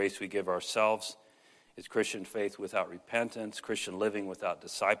 is the grace we give ourselves. It's Christian faith without repentance, Christian living without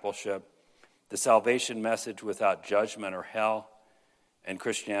discipleship, the salvation message without judgment or hell, and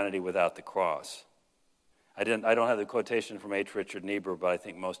Christianity without the cross. I don't have the quotation from H. Richard Niebuhr, but I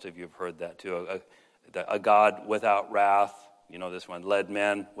think most of you have heard that too. A God without wrath, this one, led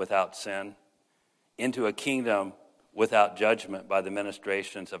men without sin into a kingdom without judgment by the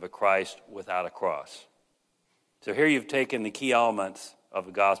ministrations of a Christ without a cross. So here you've taken the key elements of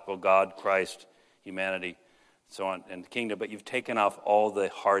the gospel, God, Christ, humanity, so on, and the kingdom, but you've taken off all the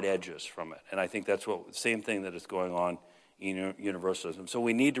hard edges from it. And I think that's the same thing that is going on in universalism. So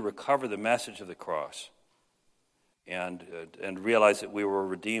we need to recover the message of the cross and realize that we were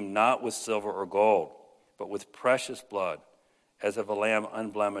redeemed not with silver or gold, but with precious blood, as of a lamb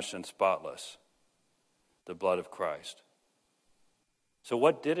unblemished and spotless, the blood of Christ. So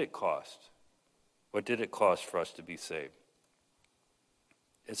what did it cost? What did it cost for us to be saved?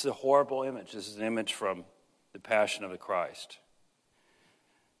 It's a horrible image. This is an image from the Passion of the Christ.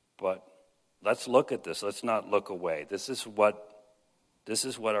 But let's look at this. Let's not look away. This is what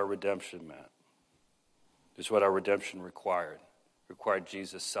our redemption meant. This is what our redemption required. It required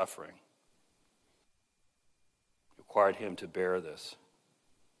Jesus' suffering. It required him to bear this.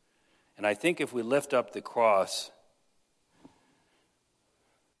 And I think if we lift up the cross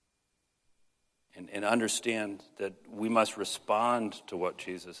and understand that we must respond to what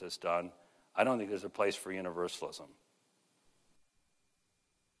Jesus has done, I don't think there's a place for universalism.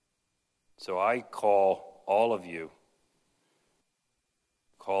 So I call all of you,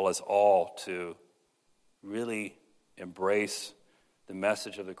 call us all to really embrace the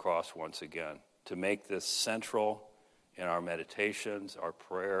message of the cross once again, to make this central in our meditations, our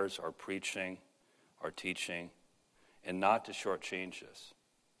prayers, our preaching, our teaching, and not to shortchange this.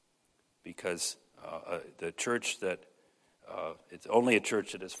 Because the church it's only a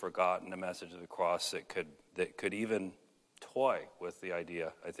church that has forgotten the message of the cross that could even toy with the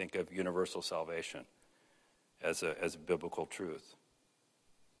idea, I think, of universal salvation as a biblical truth.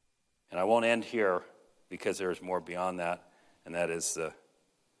 And I won't end here because there's more beyond that, and that is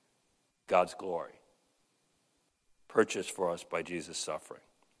God's glory. purchased for us by Jesus' suffering.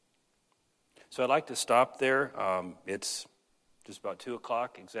 So I'd like to stop there. It's just about 2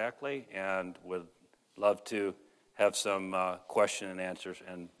 o'clock exactly, and would love to have some question and answers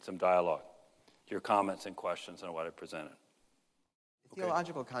and some dialogue. Your comments and questions on what I presented. In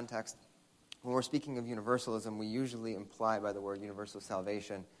theological context, when we're speaking of universalism, we usually imply by the word universal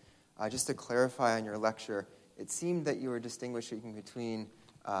salvation. Just to clarify on your lecture, it seemed that you were distinguishing between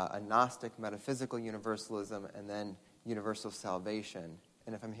a Gnostic metaphysical universalism and then universal salvation.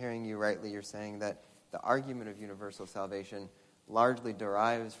 And if I'm hearing you rightly, you're saying that the argument of universal salvation largely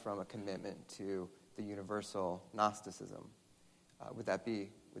derives from a commitment to the universal Gnosticism. Would that be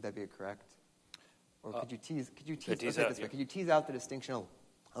correct? Or could you tease out the distinction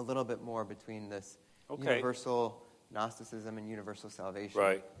a little bit more between this universal Gnosticism and universal salvation?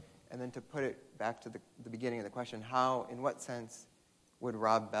 Right. And then to put it back to the beginning of the question, in what sense would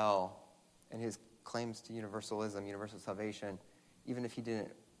Rob Bell and his claims to universalism, universal salvation, even if he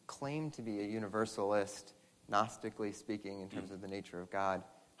didn't claim to be a universalist, Gnostically speaking, in terms of the nature of God,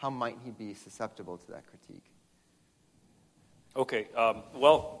 how might he be susceptible to that critique? Okay.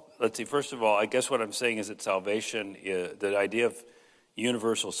 Well, let's see. First of all, I guess what I'm saying is that salvation, the idea of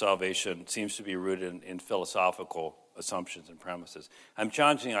universal salvation seems to be rooted in philosophical assumptions and premises. I'm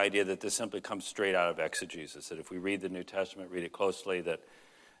challenging the idea that this simply comes straight out of exegesis, that if we read the New Testament, read it closely, that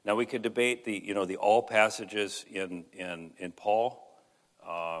now we could debate the all passages in Paul,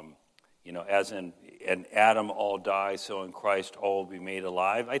 as in Adam all die, so in Christ all will be made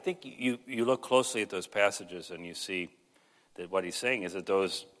alive. I think you look closely at those passages and you see that what he's saying is that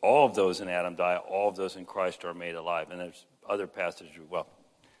all of those in Adam die, all of those in Christ are made alive. And there's other passages,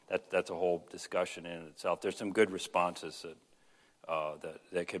 that's a whole discussion in itself. There's some good responses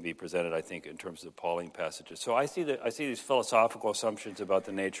that can be presented, I think, in terms of the Pauline passages. So I see these philosophical assumptions about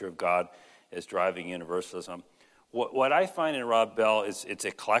the nature of God as driving universalism. What I find in Rob Bell is it's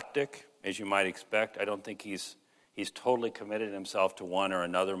eclectic, as you might expect. I don't think he's totally committed himself to one or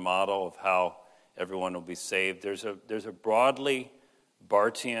another model of how everyone will be saved. There's a broadly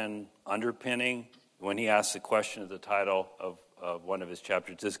Barthian underpinning when he asks the question at the title of one of his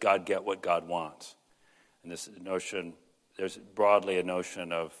chapters, does God get what God wants? And this notion, there's broadly a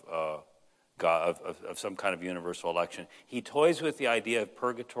notion of God, of some kind of universal election. He toys with the idea of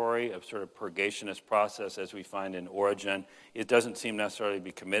purgatory, of sort of purgationist process as we find in Origen. It doesn't seem necessarily to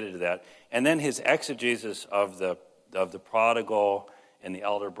be committed to that. And then his exegesis of the prodigal and the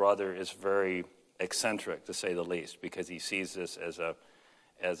elder brother is very eccentric, to say the least, because he sees this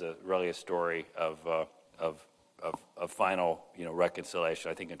as really a story of final reconciliation.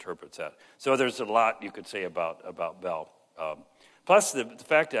 I think interprets that. So there's a lot you could say about Bell. Plus the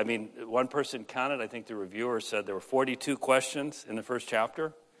fact that, one person counted, I think the reviewer said there were 42 questions in the first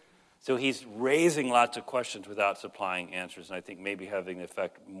chapter. So he's raising lots of questions without supplying answers, and I think maybe having the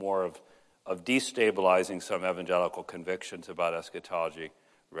effect more of destabilizing some evangelical convictions about eschatology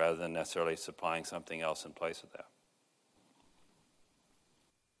rather than necessarily supplying something else in place of that.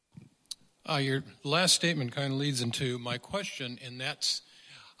 Your last statement kind of leads into my question, and that's,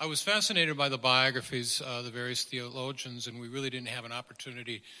 I was fascinated by the biographies of the various theologians, and we really didn't have an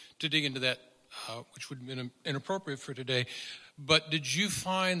opportunity to dig into that, which would have been inappropriate for today. But did you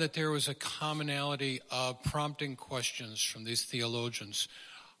find that there was a commonality of prompting questions from these theologians?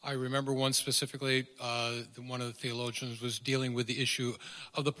 I remember one specifically, one of the theologians was dealing with the issue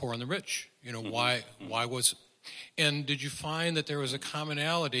of the poor and the rich. Why was it? And did you find that there was a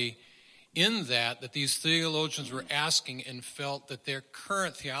commonality in that these theologians were asking and felt that their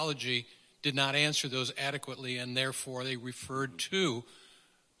current theology did not answer those adequately, and therefore they referred to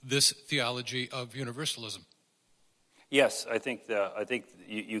this theology of universalism? Yes, I think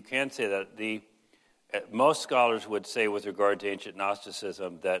you can say that. Most scholars would say, with regard to ancient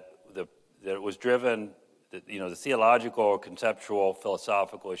Gnosticism, that it was driven, the theological or conceptual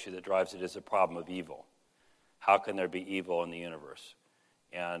philosophical issue that drives it is the problem of evil. How can there be evil in the universe?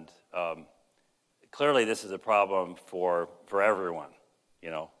 And clearly, this is a problem for everyone.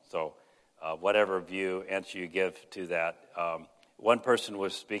 So whatever answer you give to that. One person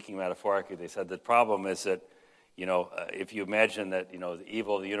was speaking metaphorically. They said the problem is that, if you imagine that, the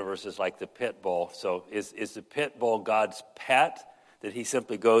evil of the universe is like the pit bull. So is the pit bull God's pet that he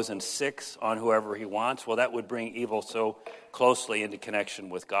simply goes and sicks on whoever he wants? Well, that would bring evil so closely into connection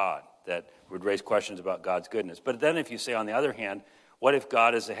with God that would raise questions about God's goodness. But then if you say, on the other hand, what if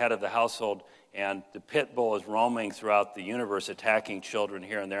God is the head of the household and the pit bull is roaming throughout the universe, attacking children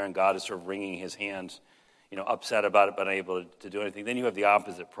here and there, and God is sort of wringing his hands, upset about it but unable to do anything? Then you have the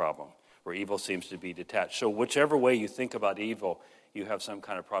opposite problem, where evil seems to be detached. So whichever way you think about evil, you have some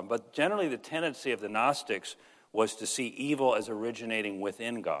kind of problem. But generally the tendency of the Gnostics was to see evil as originating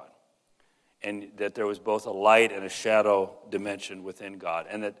within God, and that there was both a light and a shadow dimension within God,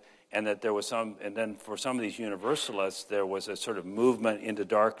 and that there was some, and then for some of these universalists, there was a sort of movement into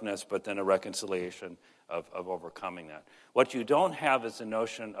darkness, but then a reconciliation of overcoming that. What you don't have is the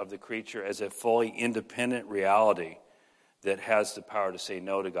notion of the creature as a fully independent reality that has the power to say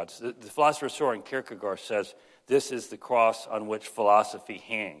no to God. So the philosopher Søren Kierkegaard says, this is the cross on which philosophy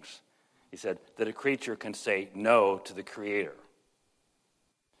hangs. He said that a creature can say no to the Creator.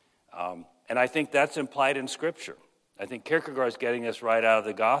 And I think that's implied in Scripture. I think Kierkegaard is getting this right out of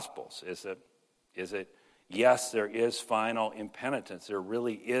the Gospels. Is it yes, there is final impenitence. There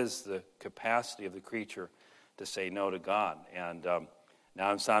really is the capacity of the creature to say no to God. And now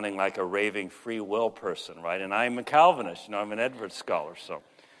I'm sounding like a raving free will person, right? And I'm a Calvinist. I'm an Edwards scholar,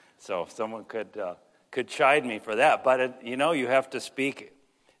 so someone could chide me for that. But you have to speak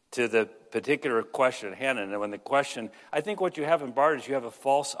to the particular question at hand. And when the question, I think what you have in Barth is you have a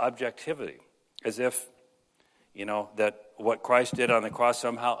false objectivity, as if, that what Christ did on the cross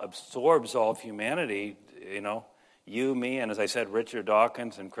somehow absorbs all of humanity, you, me, and as I said, Richard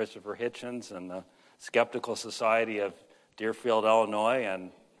Dawkins and Christopher Hitchens and the Skeptical Society of Deerfield, Illinois,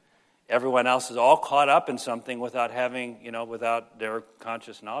 and everyone else is all caught up in something without having, without their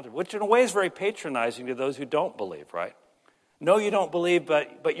conscious knowledge, which in a way is very patronizing to those who don't believe, right? No, you don't believe,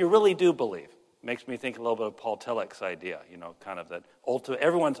 but you really do believe. Makes me think a little bit of Paul Tillich's idea, kind of that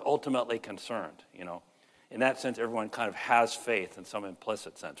everyone's ultimately concerned, In that sense, everyone kind of has faith in some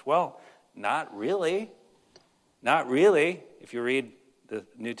implicit sense. Well, not really. Not really. If you read the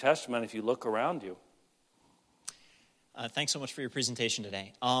New Testament, if you look around you. Thanks so much for your presentation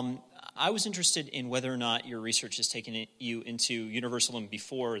today. I was interested in whether or not your research has taken you into Universalism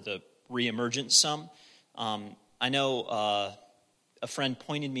before the reemergence some. I know a friend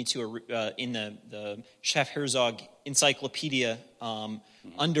pointed me to in the Schaff-Herzog Encyclopedia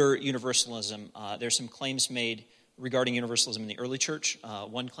under Universalism. There's some claims made regarding Universalism in the early church.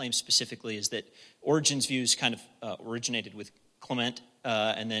 One claim specifically is that Origen's views kind of originated with Clement,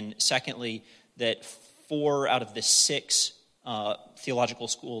 and then secondly, that 4 out of the 6 theological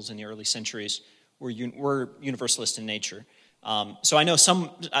schools in the early centuries were universalist in nature. So I know some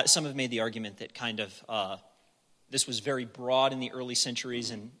have made the argument that kind of this was very broad in the early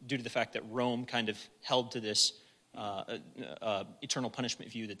centuries, and due to the fact that Rome kind of held to this eternal punishment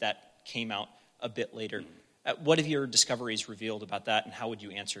view, that came out a bit later. What have your discoveries revealed about that, and how would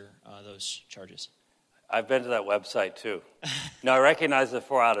you answer those charges? I've been to that website, too. Now, I recognize the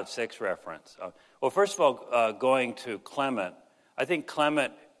 4 out of 6 reference. Well, first of all, going to Clement, I think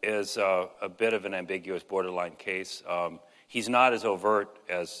Clement is a bit of an ambiguous borderline case. He's not as overt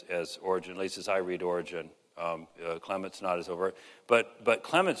as Origen, at least as I read Origen. Clement's not as overt. But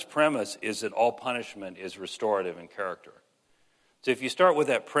Clement's premise is that all punishment is restorative in character. So if you start with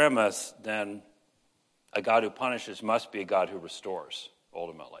that premise, then a God who punishes must be a God who restores,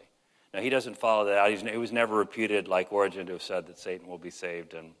 ultimately. Now, he doesn't follow that out. He was never reputed, like Origen, to have said that Satan will be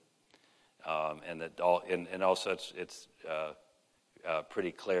saved, and that also it's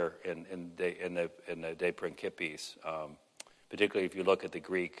pretty clear in the De Principiis, particularly if you look at the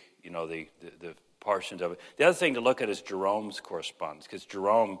Greek, the portions of it. The other thing to look at is Jerome's correspondence, because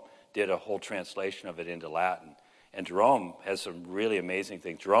Jerome did a whole translation of it into Latin. And Jerome has some really amazing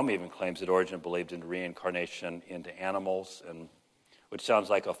things. Jerome even claims that Origen believed in reincarnation into animals, and which sounds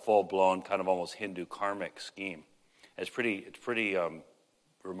like a full-blown kind of almost Hindu karmic scheme. It's pretty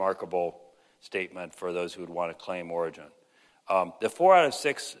remarkable statement for those who would want to claim Origen. The 4 out of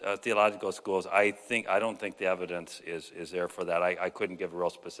 6 theological schools, I don't think the evidence is there for that. I couldn't give a real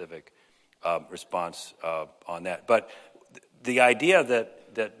specific response on that. But the idea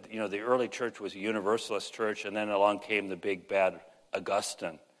that the early church was a universalist church, and then along came the big bad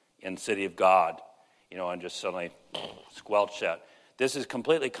Augustine in City of God, and just suddenly squelched that. This is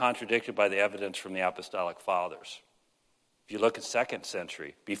completely contradicted by the evidence from the Apostolic Fathers. If you look at 2nd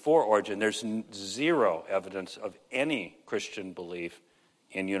century, before Origen, there's 0 evidence of any Christian belief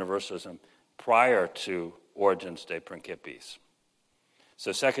in universalism prior to Origen's De Principiis.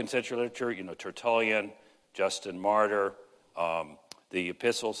 So 2nd century literature, Tertullian, Justin Martyr, the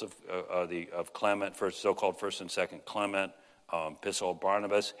epistles of Clement, so-called 1st and 2nd Clement, Epistle of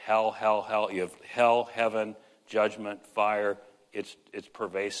Barnabas, hell. You have hell, heaven, judgment, fire. It's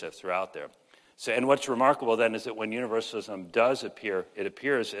pervasive throughout there. So, and what's remarkable then is that when universalism does appear, it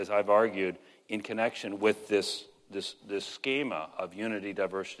appears, as I've argued, in connection with this schema of unity,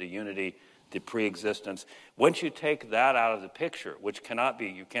 diversity, unity, the pre-existence. Once you take that out of the picture, which cannot be,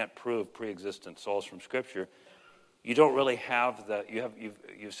 you can't prove pre-existent souls from Scripture, you don't really have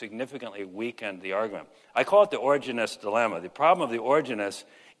you've significantly weakened the argument. I call it the Origenist dilemma. The problem of the Origenist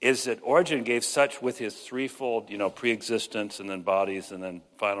is that Origen gave such, with his threefold, pre-existence and then bodies and then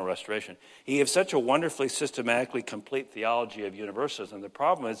final restoration, he gave such a wonderfully systematically complete theology of universalism. The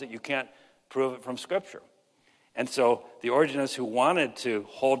problem is that you can't prove it from Scripture. And so the Origenists who wanted to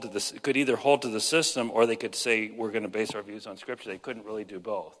hold to this could either hold to the system or they could say we're going to base our views on Scripture. They couldn't really do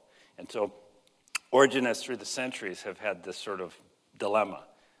both. And so Origenists through the centuries have had this sort of dilemma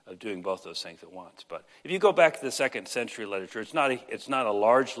of doing both those things at once. But if you go back to the 2nd century literature, it's not a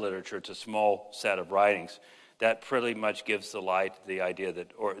large literature, it's a small set of writings that pretty much gives the idea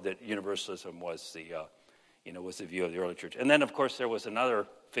that universalism was the view of the early church. And then, of course, there was another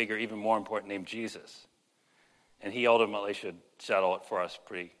figure even more important named Jesus. And he ultimately should settle it for us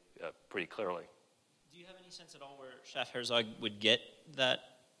pretty clearly. Do you have any sense at all where Schaff-Herzog would get that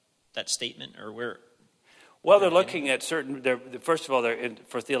statement, or where? Well, they're looking at certain. First of all,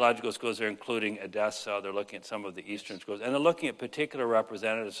 for theological schools, they're including Edessa. They're looking at some of the Eastern schools, and they're looking at particular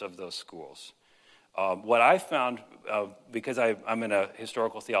representatives of those schools. What I found, because I'm in a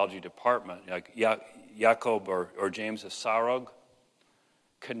historical theology department, like Jacob or James of Sarug,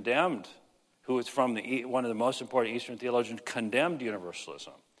 condemned, who was from one of the most important Eastern theologians, condemned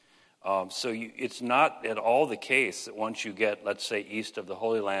universalism. It's not at all the case that once you get, let's say, east of the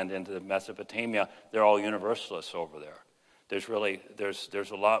Holy Land into Mesopotamia, they're all universalists over there.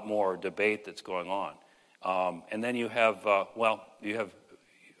 There's a lot more debate that's going on. And then you have a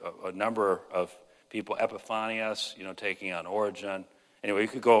number of people, Epiphanius, taking on Origen. Anyway, you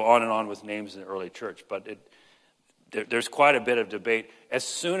could go on and on with names in the early church, but there's quite a bit of debate. As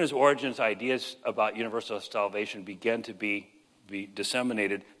soon as Origen's ideas about universal salvation begin to be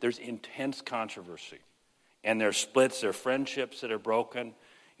disseminated, there's intense controversy. And there are splits, there are friendships that are broken.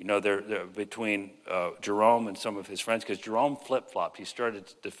 They're between Jerome and some of his friends, because Jerome flip-flopped. He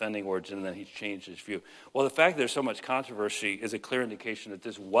started defending Origen, and then he changed his view. Well, the fact that there's so much controversy is a clear indication that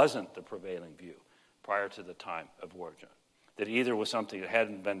this wasn't the prevailing view prior to the time of Origen. That either was something that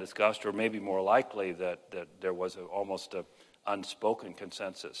hadn't been discussed, or maybe more likely that there was almost an unspoken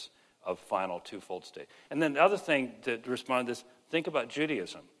consensus of final twofold state. And then the other thing to respond to this, think about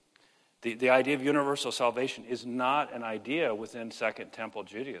Judaism. The idea of universal salvation is not an idea within Second Temple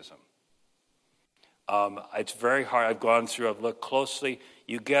Judaism. It's very hard. I've looked closely.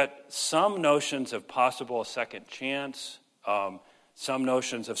 You get some notions of possible second chance, some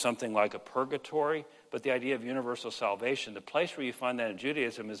notions of something like a purgatory, but the idea of universal salvation, the place where you find that in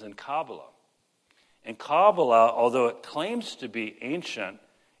Judaism is in Kabbalah. And Kabbalah, although it claims to be ancient,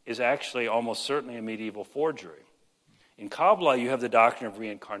 is actually almost certainly a medieval forgery. In Kabbalah, you have the doctrine of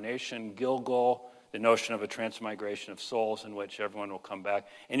reincarnation, Gilgal, the notion of a transmigration of souls in which everyone will come back.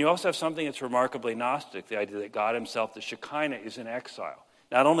 And you also have something that's remarkably Gnostic, the idea that God himself, the Shekinah, is in exile.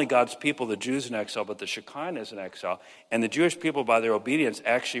 Not only God's people, the Jews, in exile, but the Shekinah is in exile. And the Jewish people, by their obedience,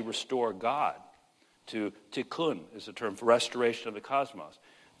 actually restore God. To tikkun is the term for restoration of the cosmos.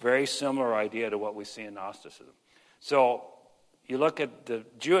 Very similar idea to what we see in Gnosticism. So you look at the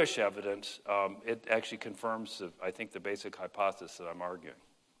Jewish evidence, it actually confirms, I think, the basic hypothesis that I'm arguing.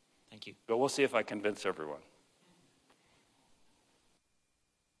 Thank you. But we'll see if I convince everyone.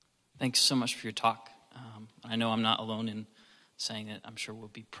 Thanks so much for your talk. I know I'm not alone in saying that I'm sure we'll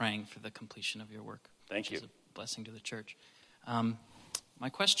be praying for the completion of your work. Thank you. Which is a blessing to the church. My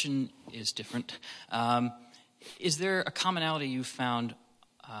question is different. Is there a commonality you found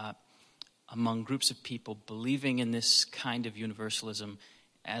among groups of people believing in this kind of universalism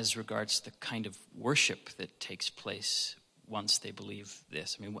as regards the kind of worship that takes place once they believe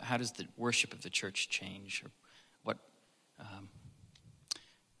this? I mean, how does the worship of the church change? Or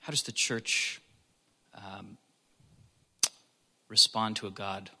how does the church respond to a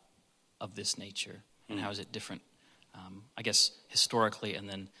God of this nature? And how is it different, I guess, historically and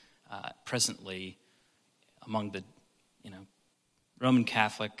then presently among the, Roman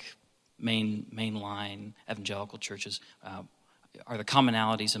Catholic, mainline evangelical churches? Are the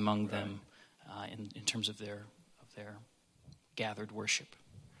commonalities among them in terms of their gathered worship?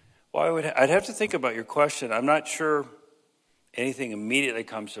 Well, I'd have to think about your question. I'm not sure anything immediately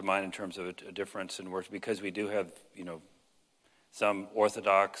comes to mind in terms of a difference in worship, because we do have, some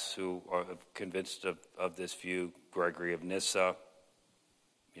Orthodox who are convinced of this view, Gregory of Nyssa,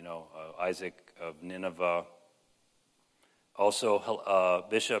 Isaac of Nineveh, also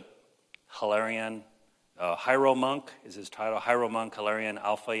Bishop Hilarion, Hieromonk is his title, Hieromonk Hilarion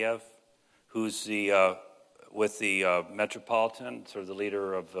Alphaev, who's with the Metropolitan, sort of the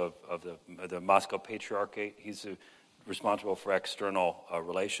leader of the Moscow Patriarchate. He's responsible for external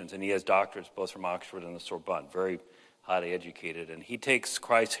relations, and he has doctorates both from Oxford and the Sorbonne, very highly educated, and he takes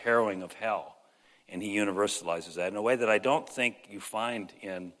Christ's harrowing of hell and he universalizes that in a way that I don't think you find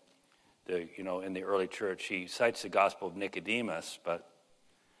in the early church. He cites the Gospel of Nicodemus, but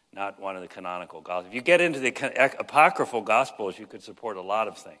not one of the canonical Gospels. If you get into the apocryphal Gospels, you could support a lot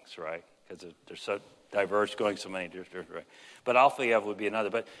of things, right? Because they're so diverse, going so many different ways. But Alphaev would be another.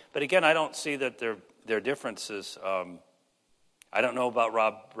 But again, I don't see that their differences. I don't know about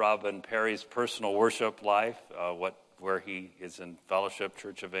Robin Perry's personal worship life, where he is in Fellowship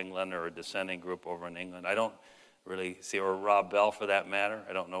Church of England or a dissenting group over in England. I don't really see, or Rob Bell for that matter.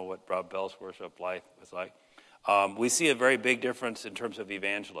 I don't know what Rob Bell's worship life is like. We see a very big difference in terms of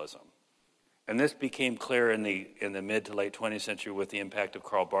evangelism. And this became clear in the mid to late 20th century with the impact of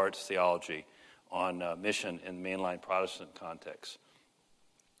Karl Barth's theology on mission in mainline Protestant context.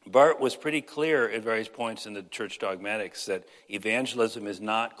 Barth was pretty clear at various points in the church dogmatics that evangelism is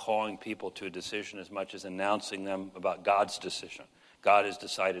not calling people to a decision as much as announcing them about God's decision. God has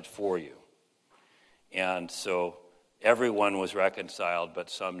decided for you. And so everyone was reconciled,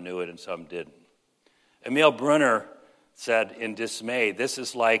 but some knew it and some didn't. Emil Brunner said in dismay, this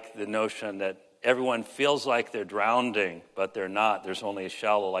is like the notion that everyone feels like they're drowning, but they're not. There's only a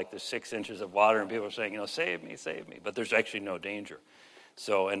shallow, like there's 6 inches of water, and people are saying, save me, but there's actually no danger.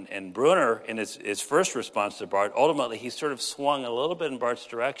 So, and Brunner, in his first response to Barth, ultimately he sort of swung a little bit in Barth's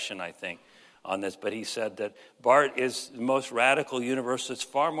direction, I think, on this, but he said that Barth is the most radical universalist,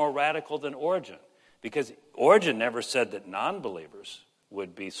 far more radical than Origen, because Origen never said that non-believers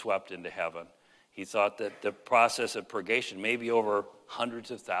would be swept into heaven. He thought that the process of purgation, maybe over hundreds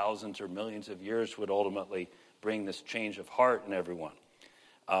of thousands or millions of years, would ultimately bring this change of heart in everyone.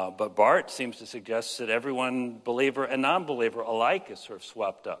 But Barth seems to suggest that everyone, believer and non-believer alike, is sort of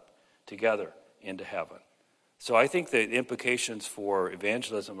swept up together into heaven. So I think the implications for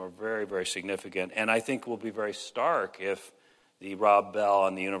evangelism are very, very significant, and I think will be very stark if the Rob Bell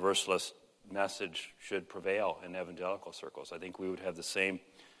and the Universalist message should prevail in evangelical circles. I think we would have the same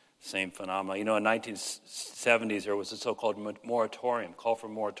phenomena. In 1970s, there was a so-called moratorium, call for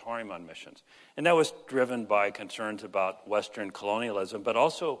moratorium on missions. And that was driven by concerns about Western colonialism, but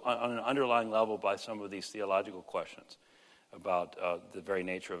also on an underlying level by some of these theological questions about the very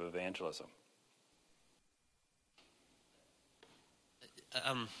nature of evangelism.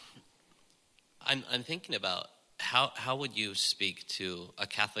 I'm thinking about how would you speak to a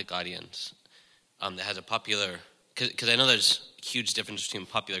Catholic audience that has a popular, because I know there's a huge difference between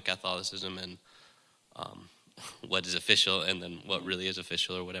popular Catholicism and what is official and then what really is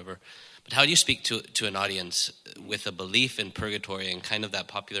official or whatever. But how do you speak to an audience with a belief in purgatory and kind of that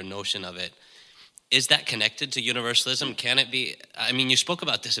popular notion of it? Is that connected to universalism? Can it be? I mean, you spoke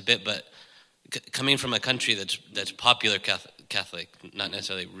about this a bit, but coming from a country that's popular Catholic, not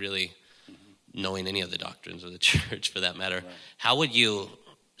necessarily really knowing any of the doctrines of the church for that matter, right. How would you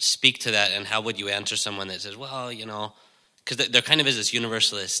speak to that, and how would you answer someone that says, well, because there kind of is this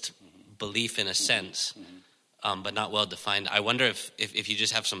universalist belief in a sense, but not well defined. I wonder if you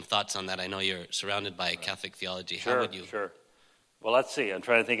just have some thoughts on that. I know you're surrounded by Catholic theology. Sure, how would you? Sure. Well, let's see. I'm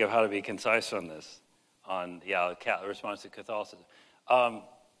trying to think of how to be concise on this, response to Catholicism.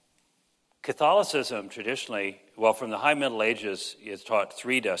 Catholicism traditionally, from the High Middle Ages, is taught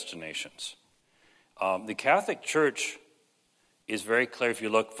 3 destinations. The Catholic Church is very clear, if you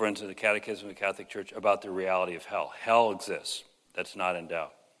look, for instance, the Catechism of the Catholic Church, about the reality of hell. Hell exists. That's not in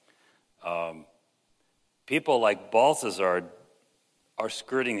doubt. People like Balthasar are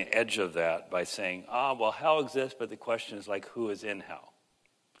skirting the edge of that by saying, hell exists, but the question is, who is in hell?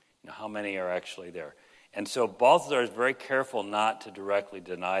 How many are actually there? And so Balthasar is very careful not to directly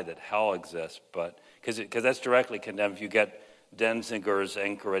deny that hell exists, but because that's directly condemned. If you get Denzinger's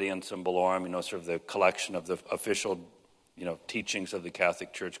Enchiridion Symbolorum, sort of the collection of the official, teachings of the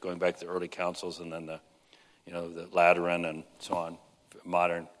Catholic Church going back to the early councils, and then the Lateran and so on,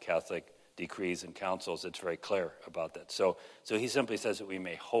 modern Catholic decrees and councils, it's very clear about that. So he simply says that we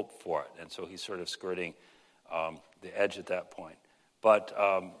may hope for it, and so he's sort of skirting the edge at that point. But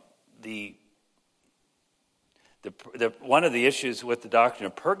one of the issues with the doctrine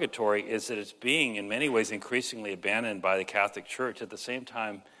of purgatory is that it's being, in many ways, increasingly abandoned by the Catholic Church at the same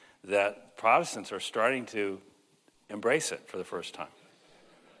time that Protestants are starting to embrace it for the first time.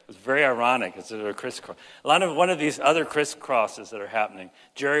 It's very ironic. It's a crisscross. One of these other crisscrosses that are happening.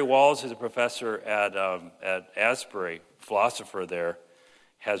 Jerry Walls, who's a professor at Asbury, philosopher there,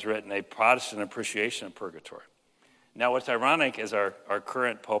 has written a Protestant appreciation of purgatory. Now, what's ironic is our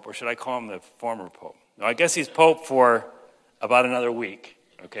current pope, or should I call him the former pope? No, I guess he's pope for about another week.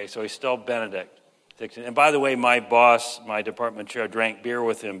 Okay, so he's still Benedict. And by the way, my boss, my department chair, drank beer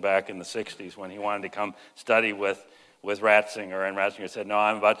with him back in the 60s when he wanted to come study with Ratzinger. And Ratzinger said, no,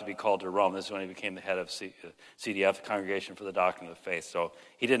 I'm about to be called to Rome. This is when he became the head of CDF, the Congregation for the Doctrine of the Faith. So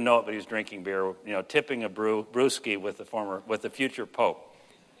he didn't know it, but he was drinking beer, tipping a brewski with the future pope.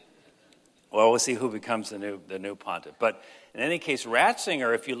 Well, we'll see who becomes the new pontiff. But in any case,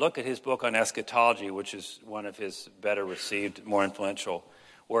 Ratzinger, if you look at his book on eschatology, which is one of his better received, more influential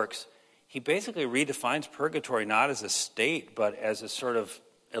works, he basically redefines purgatory not as a state, but as a sort of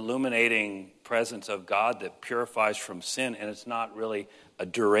illuminating presence of God that purifies from sin, and it's not really a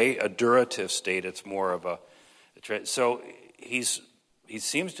durative state. It's more of a so he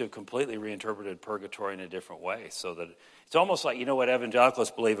seems to have completely reinterpreted purgatory in a different way, so that it's almost like, what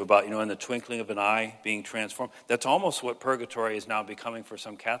evangelicals believe about, in the twinkling of an eye being transformed. That's almost what purgatory is now becoming for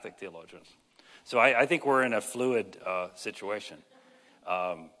some Catholic theologians. So I think we're in a fluid situation.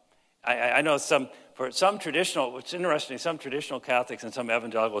 I know for some traditional, it's interesting, some traditional Catholics and some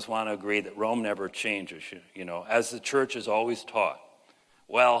evangelicals want to agree that Rome never changes, as the church has always taught.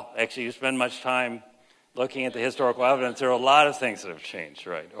 Well, actually, you spend much time looking at the historical evidence, there are a lot of things that have changed,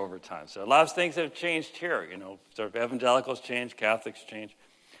 right, over time. So a lot of things have changed here, sort of evangelicals change, Catholics change.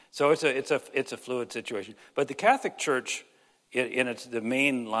 So it's a fluid situation. But the Catholic Church, in the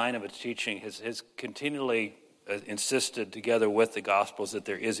main line of its teaching, has continually insisted, together with the Gospels, that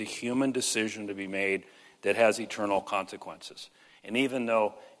there is a human decision to be made that has eternal consequences. And even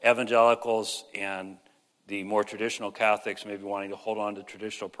though evangelicals and the more traditional Catholics, maybe wanting to hold on to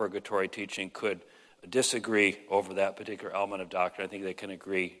traditional purgatory teaching, could disagree over that particular element of doctrine, I think they can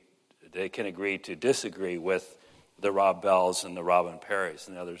agree to disagree with the Rob Bells and the Robin Perrys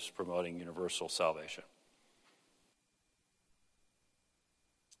and the others promoting universal salvation.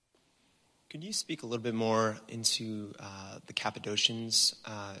 Could you speak a little bit more into the Cappadocians?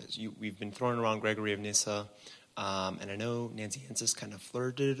 We've been throwing around Gregory of Nyssa, and I know Nancy Hensis kind of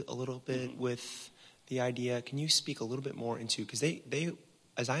flirted a little bit with the idea. Can you speak a little bit more into, because they,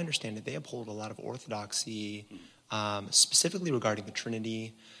 as I understand it, they uphold a lot of orthodoxy, specifically regarding the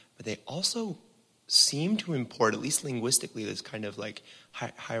Trinity, but they also seem to import, at least linguistically, this kind of like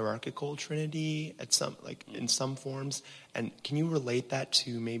hierarchical Trinity in some forms. And can you relate that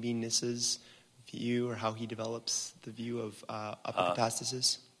to maybe Nyssa's view, or how he develops the view of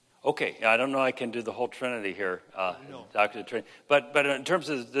apokatastasis? Okay, I don't know I can do the whole Trinity here, Dr. Trinity. But in terms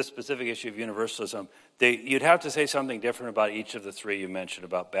of this specific issue of universalism, you'd have to say something different about each of the three you mentioned,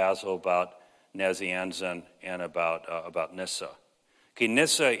 about Basil, about Nazianzen, and about Nyssa. Okay,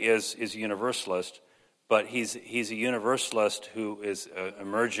 Nyssa is a universalist, but he's a universalist who is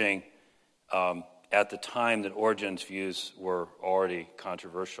emerging at the time that Origen's views were already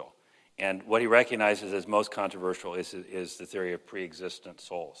controversial. And what he recognizes as most controversial is the theory of pre-existent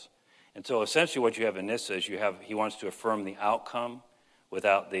souls. And so essentially what you have in Nyssa is he wants to affirm the outcome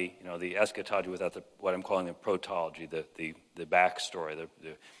without the eschatology, without what I'm calling the protology, the backstory.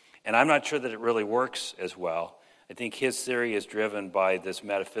 And I'm not sure that it really works as well. I think his theory is driven by this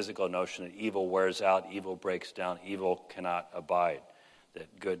metaphysical notion that evil wears out, evil breaks down, evil cannot abide,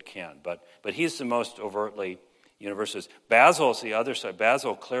 that good can. But he's the most overtly universalist. Basil's the other side.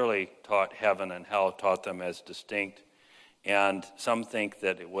 Basil clearly taught heaven and hell, taught them as distinct. And some think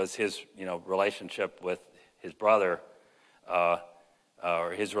that it was his relationship with his brother,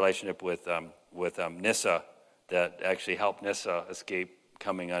 or his relationship with Nyssa, that actually helped Nyssa escape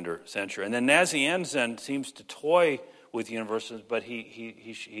coming under censure. And then Nazianzen seems to toy with universalism, but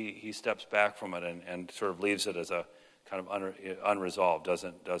he steps back from it and sort of leaves it as a kind of unresolved,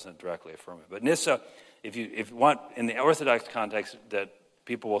 doesn't directly affirm it. But Nyssa, if you want, in the Orthodox context, that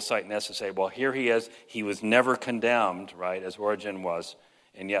people will cite Nyssa and say, well, here he is, he was never condemned, right, as Origen was,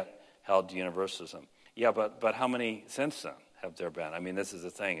 and yet held to universalism. Yeah, but how many since then have there been? I mean, this is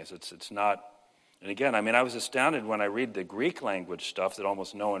the thing, it's not. And again, I mean, I was astounded when I read the Greek language stuff that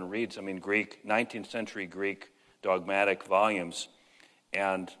almost no one reads. I mean, 19th century Greek dogmatic volumes,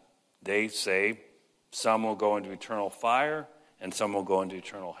 and they say some will go into eternal fire and some will go into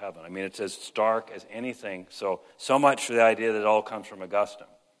eternal heaven. I mean, it's as stark as anything. So much for the idea that it all comes from Augustine.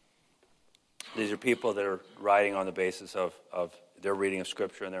 These are people that are writing on the basis of their reading of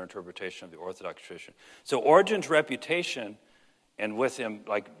Scripture and their interpretation of the Orthodox tradition. So Origen's reputation, and with him,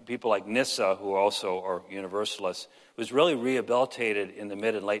 like people like Nyssa, who also are universalists, was really rehabilitated in the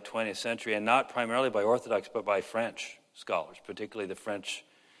mid and late 20th century, and not primarily by Orthodox, but by French scholars, particularly the French,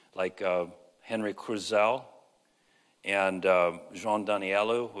 like Henry Cruzel and Jean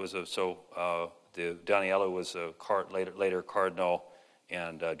Danielou, who was Danielou was a later cardinal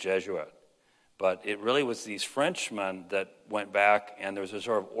and Jesuit. But it really was these Frenchmen that went back, and there was a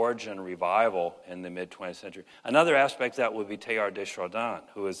sort of Origen revival in the mid-20th century. Another aspect of that would be Teilhard de Chardin,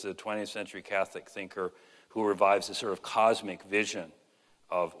 who is the 20th century Catholic thinker who revives a sort of cosmic vision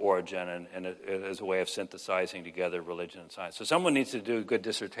of Origen and as a way of synthesizing together religion and science. So someone needs to do a good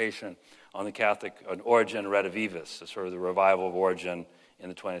dissertation on the Catholic, on Origen Redivivus, sort of the revival of Origen in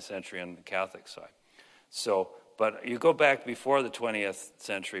the 20th century on the Catholic side. So, but you go back before the 20th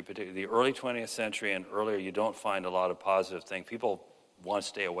century, particularly the early 20th century and earlier, you don't find a lot of positive things. People want to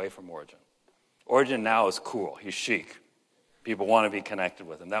stay away from Origen. Origen now is cool. He's chic. People want to be connected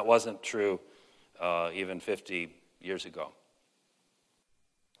with him. That wasn't true even 50 years ago.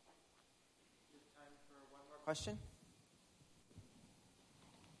 Time for one more question.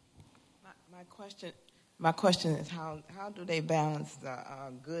 My question is how do they balance the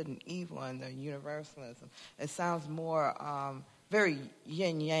good and evil in the universalism? It sounds more very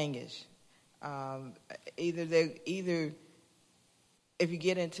yin-yangish. Either if you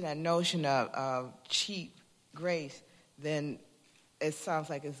get into that notion of cheap grace, then it sounds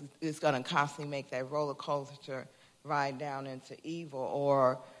like it's going to constantly make that roller coaster ride down into evil,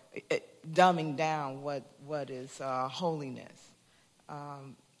 or dumbing down what is holiness.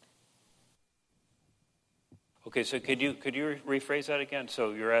 Okay, so could you rephrase that again?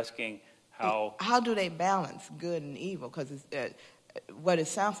 So you're asking how do they balance good and evil? Because what it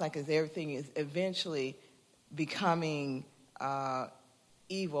sounds like is everything is eventually becoming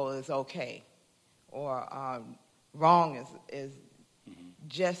evil is okay, or wrong is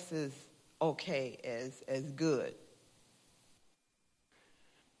just as okay as good.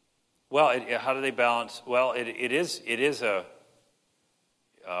 Well, how do they balance? Well, it is a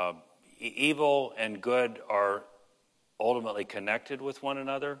evil and good are ultimately connected with one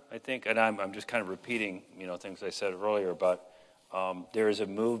another, I think. And I'm just kind of repeating, things I said earlier, but there is a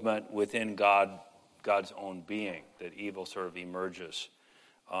movement within God's own being that evil sort of emerges.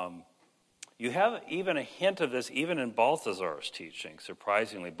 You have even a hint of this even in Balthasar's teaching,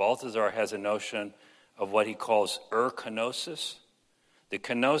 surprisingly. Balthasar has a notion of what he calls kenosis. The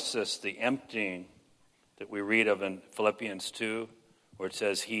kenosis, the emptying that we read of in Philippians 2, where it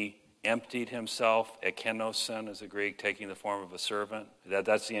says he emptied himself, ekenosen is the Greek, taking the form of a servant.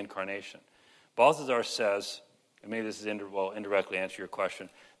 That's the incarnation. Balthasar says, and maybe this is will indirectly answer your question,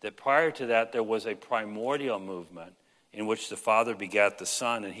 that prior to that there was a primordial movement in which the Father begat the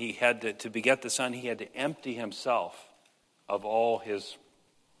Son, and he had to beget the Son, he had to empty himself of all his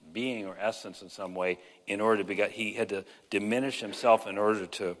being or essence in some way in order to beget. He had to diminish himself in order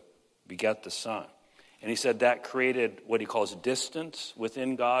to beget the Son. And he said that created what he calls distance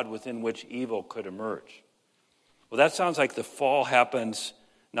within God, within which evil could emerge. Well, that sounds like the fall happens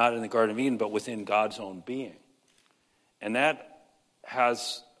not in the Garden of Eden, but within God's own being. And that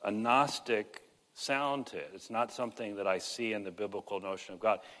has a Gnostic sound to it. It's not something that I see in the biblical notion of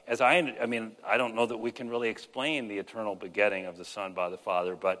God. I don't know that we can really explain the eternal begetting of the Son by the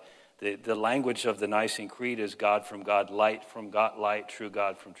Father, but the language of the Nicene Creed is God from God, light from God, light, true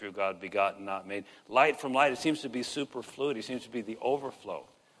God from true God, begotten, not made. Light from light, it seems to be superfluid. It seems to be the overflow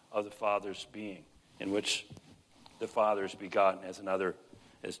of the Father's being, in which the Father is begotten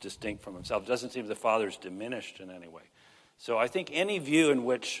as distinct from himself. It doesn't seem the Father is diminished in any way. So I think any view in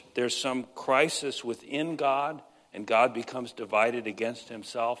which there's some crisis within God and God becomes divided against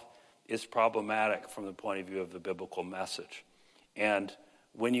himself is problematic from the point of view of the biblical message. And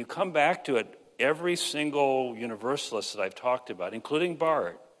when you come back to it, every single universalist that I've talked about, including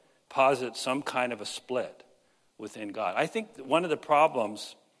Barth, posits some kind of a split within God. I think that one of the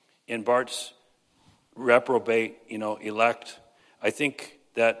problems in Barth's reprobate, elect, I think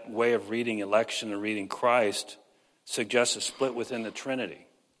that way of reading election and reading Christ suggests a split within the Trinity.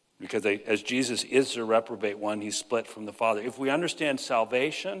 Because as Jesus is the reprobate one, he's split from the Father. If we understand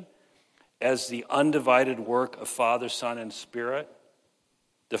salvation as the undivided work of Father, Son, and Spirit,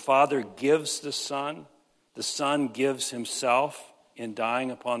 the Father gives the Son gives himself in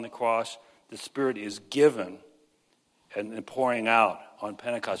dying upon the cross, the Spirit is given and pouring out on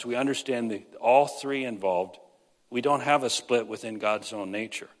Pentecost. We understand all three involved. We don't have a split within God's own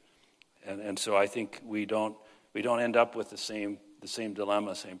nature. And so I think we don't end up with the same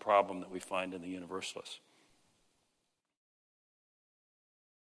dilemma, same problem that we find in the Universalists.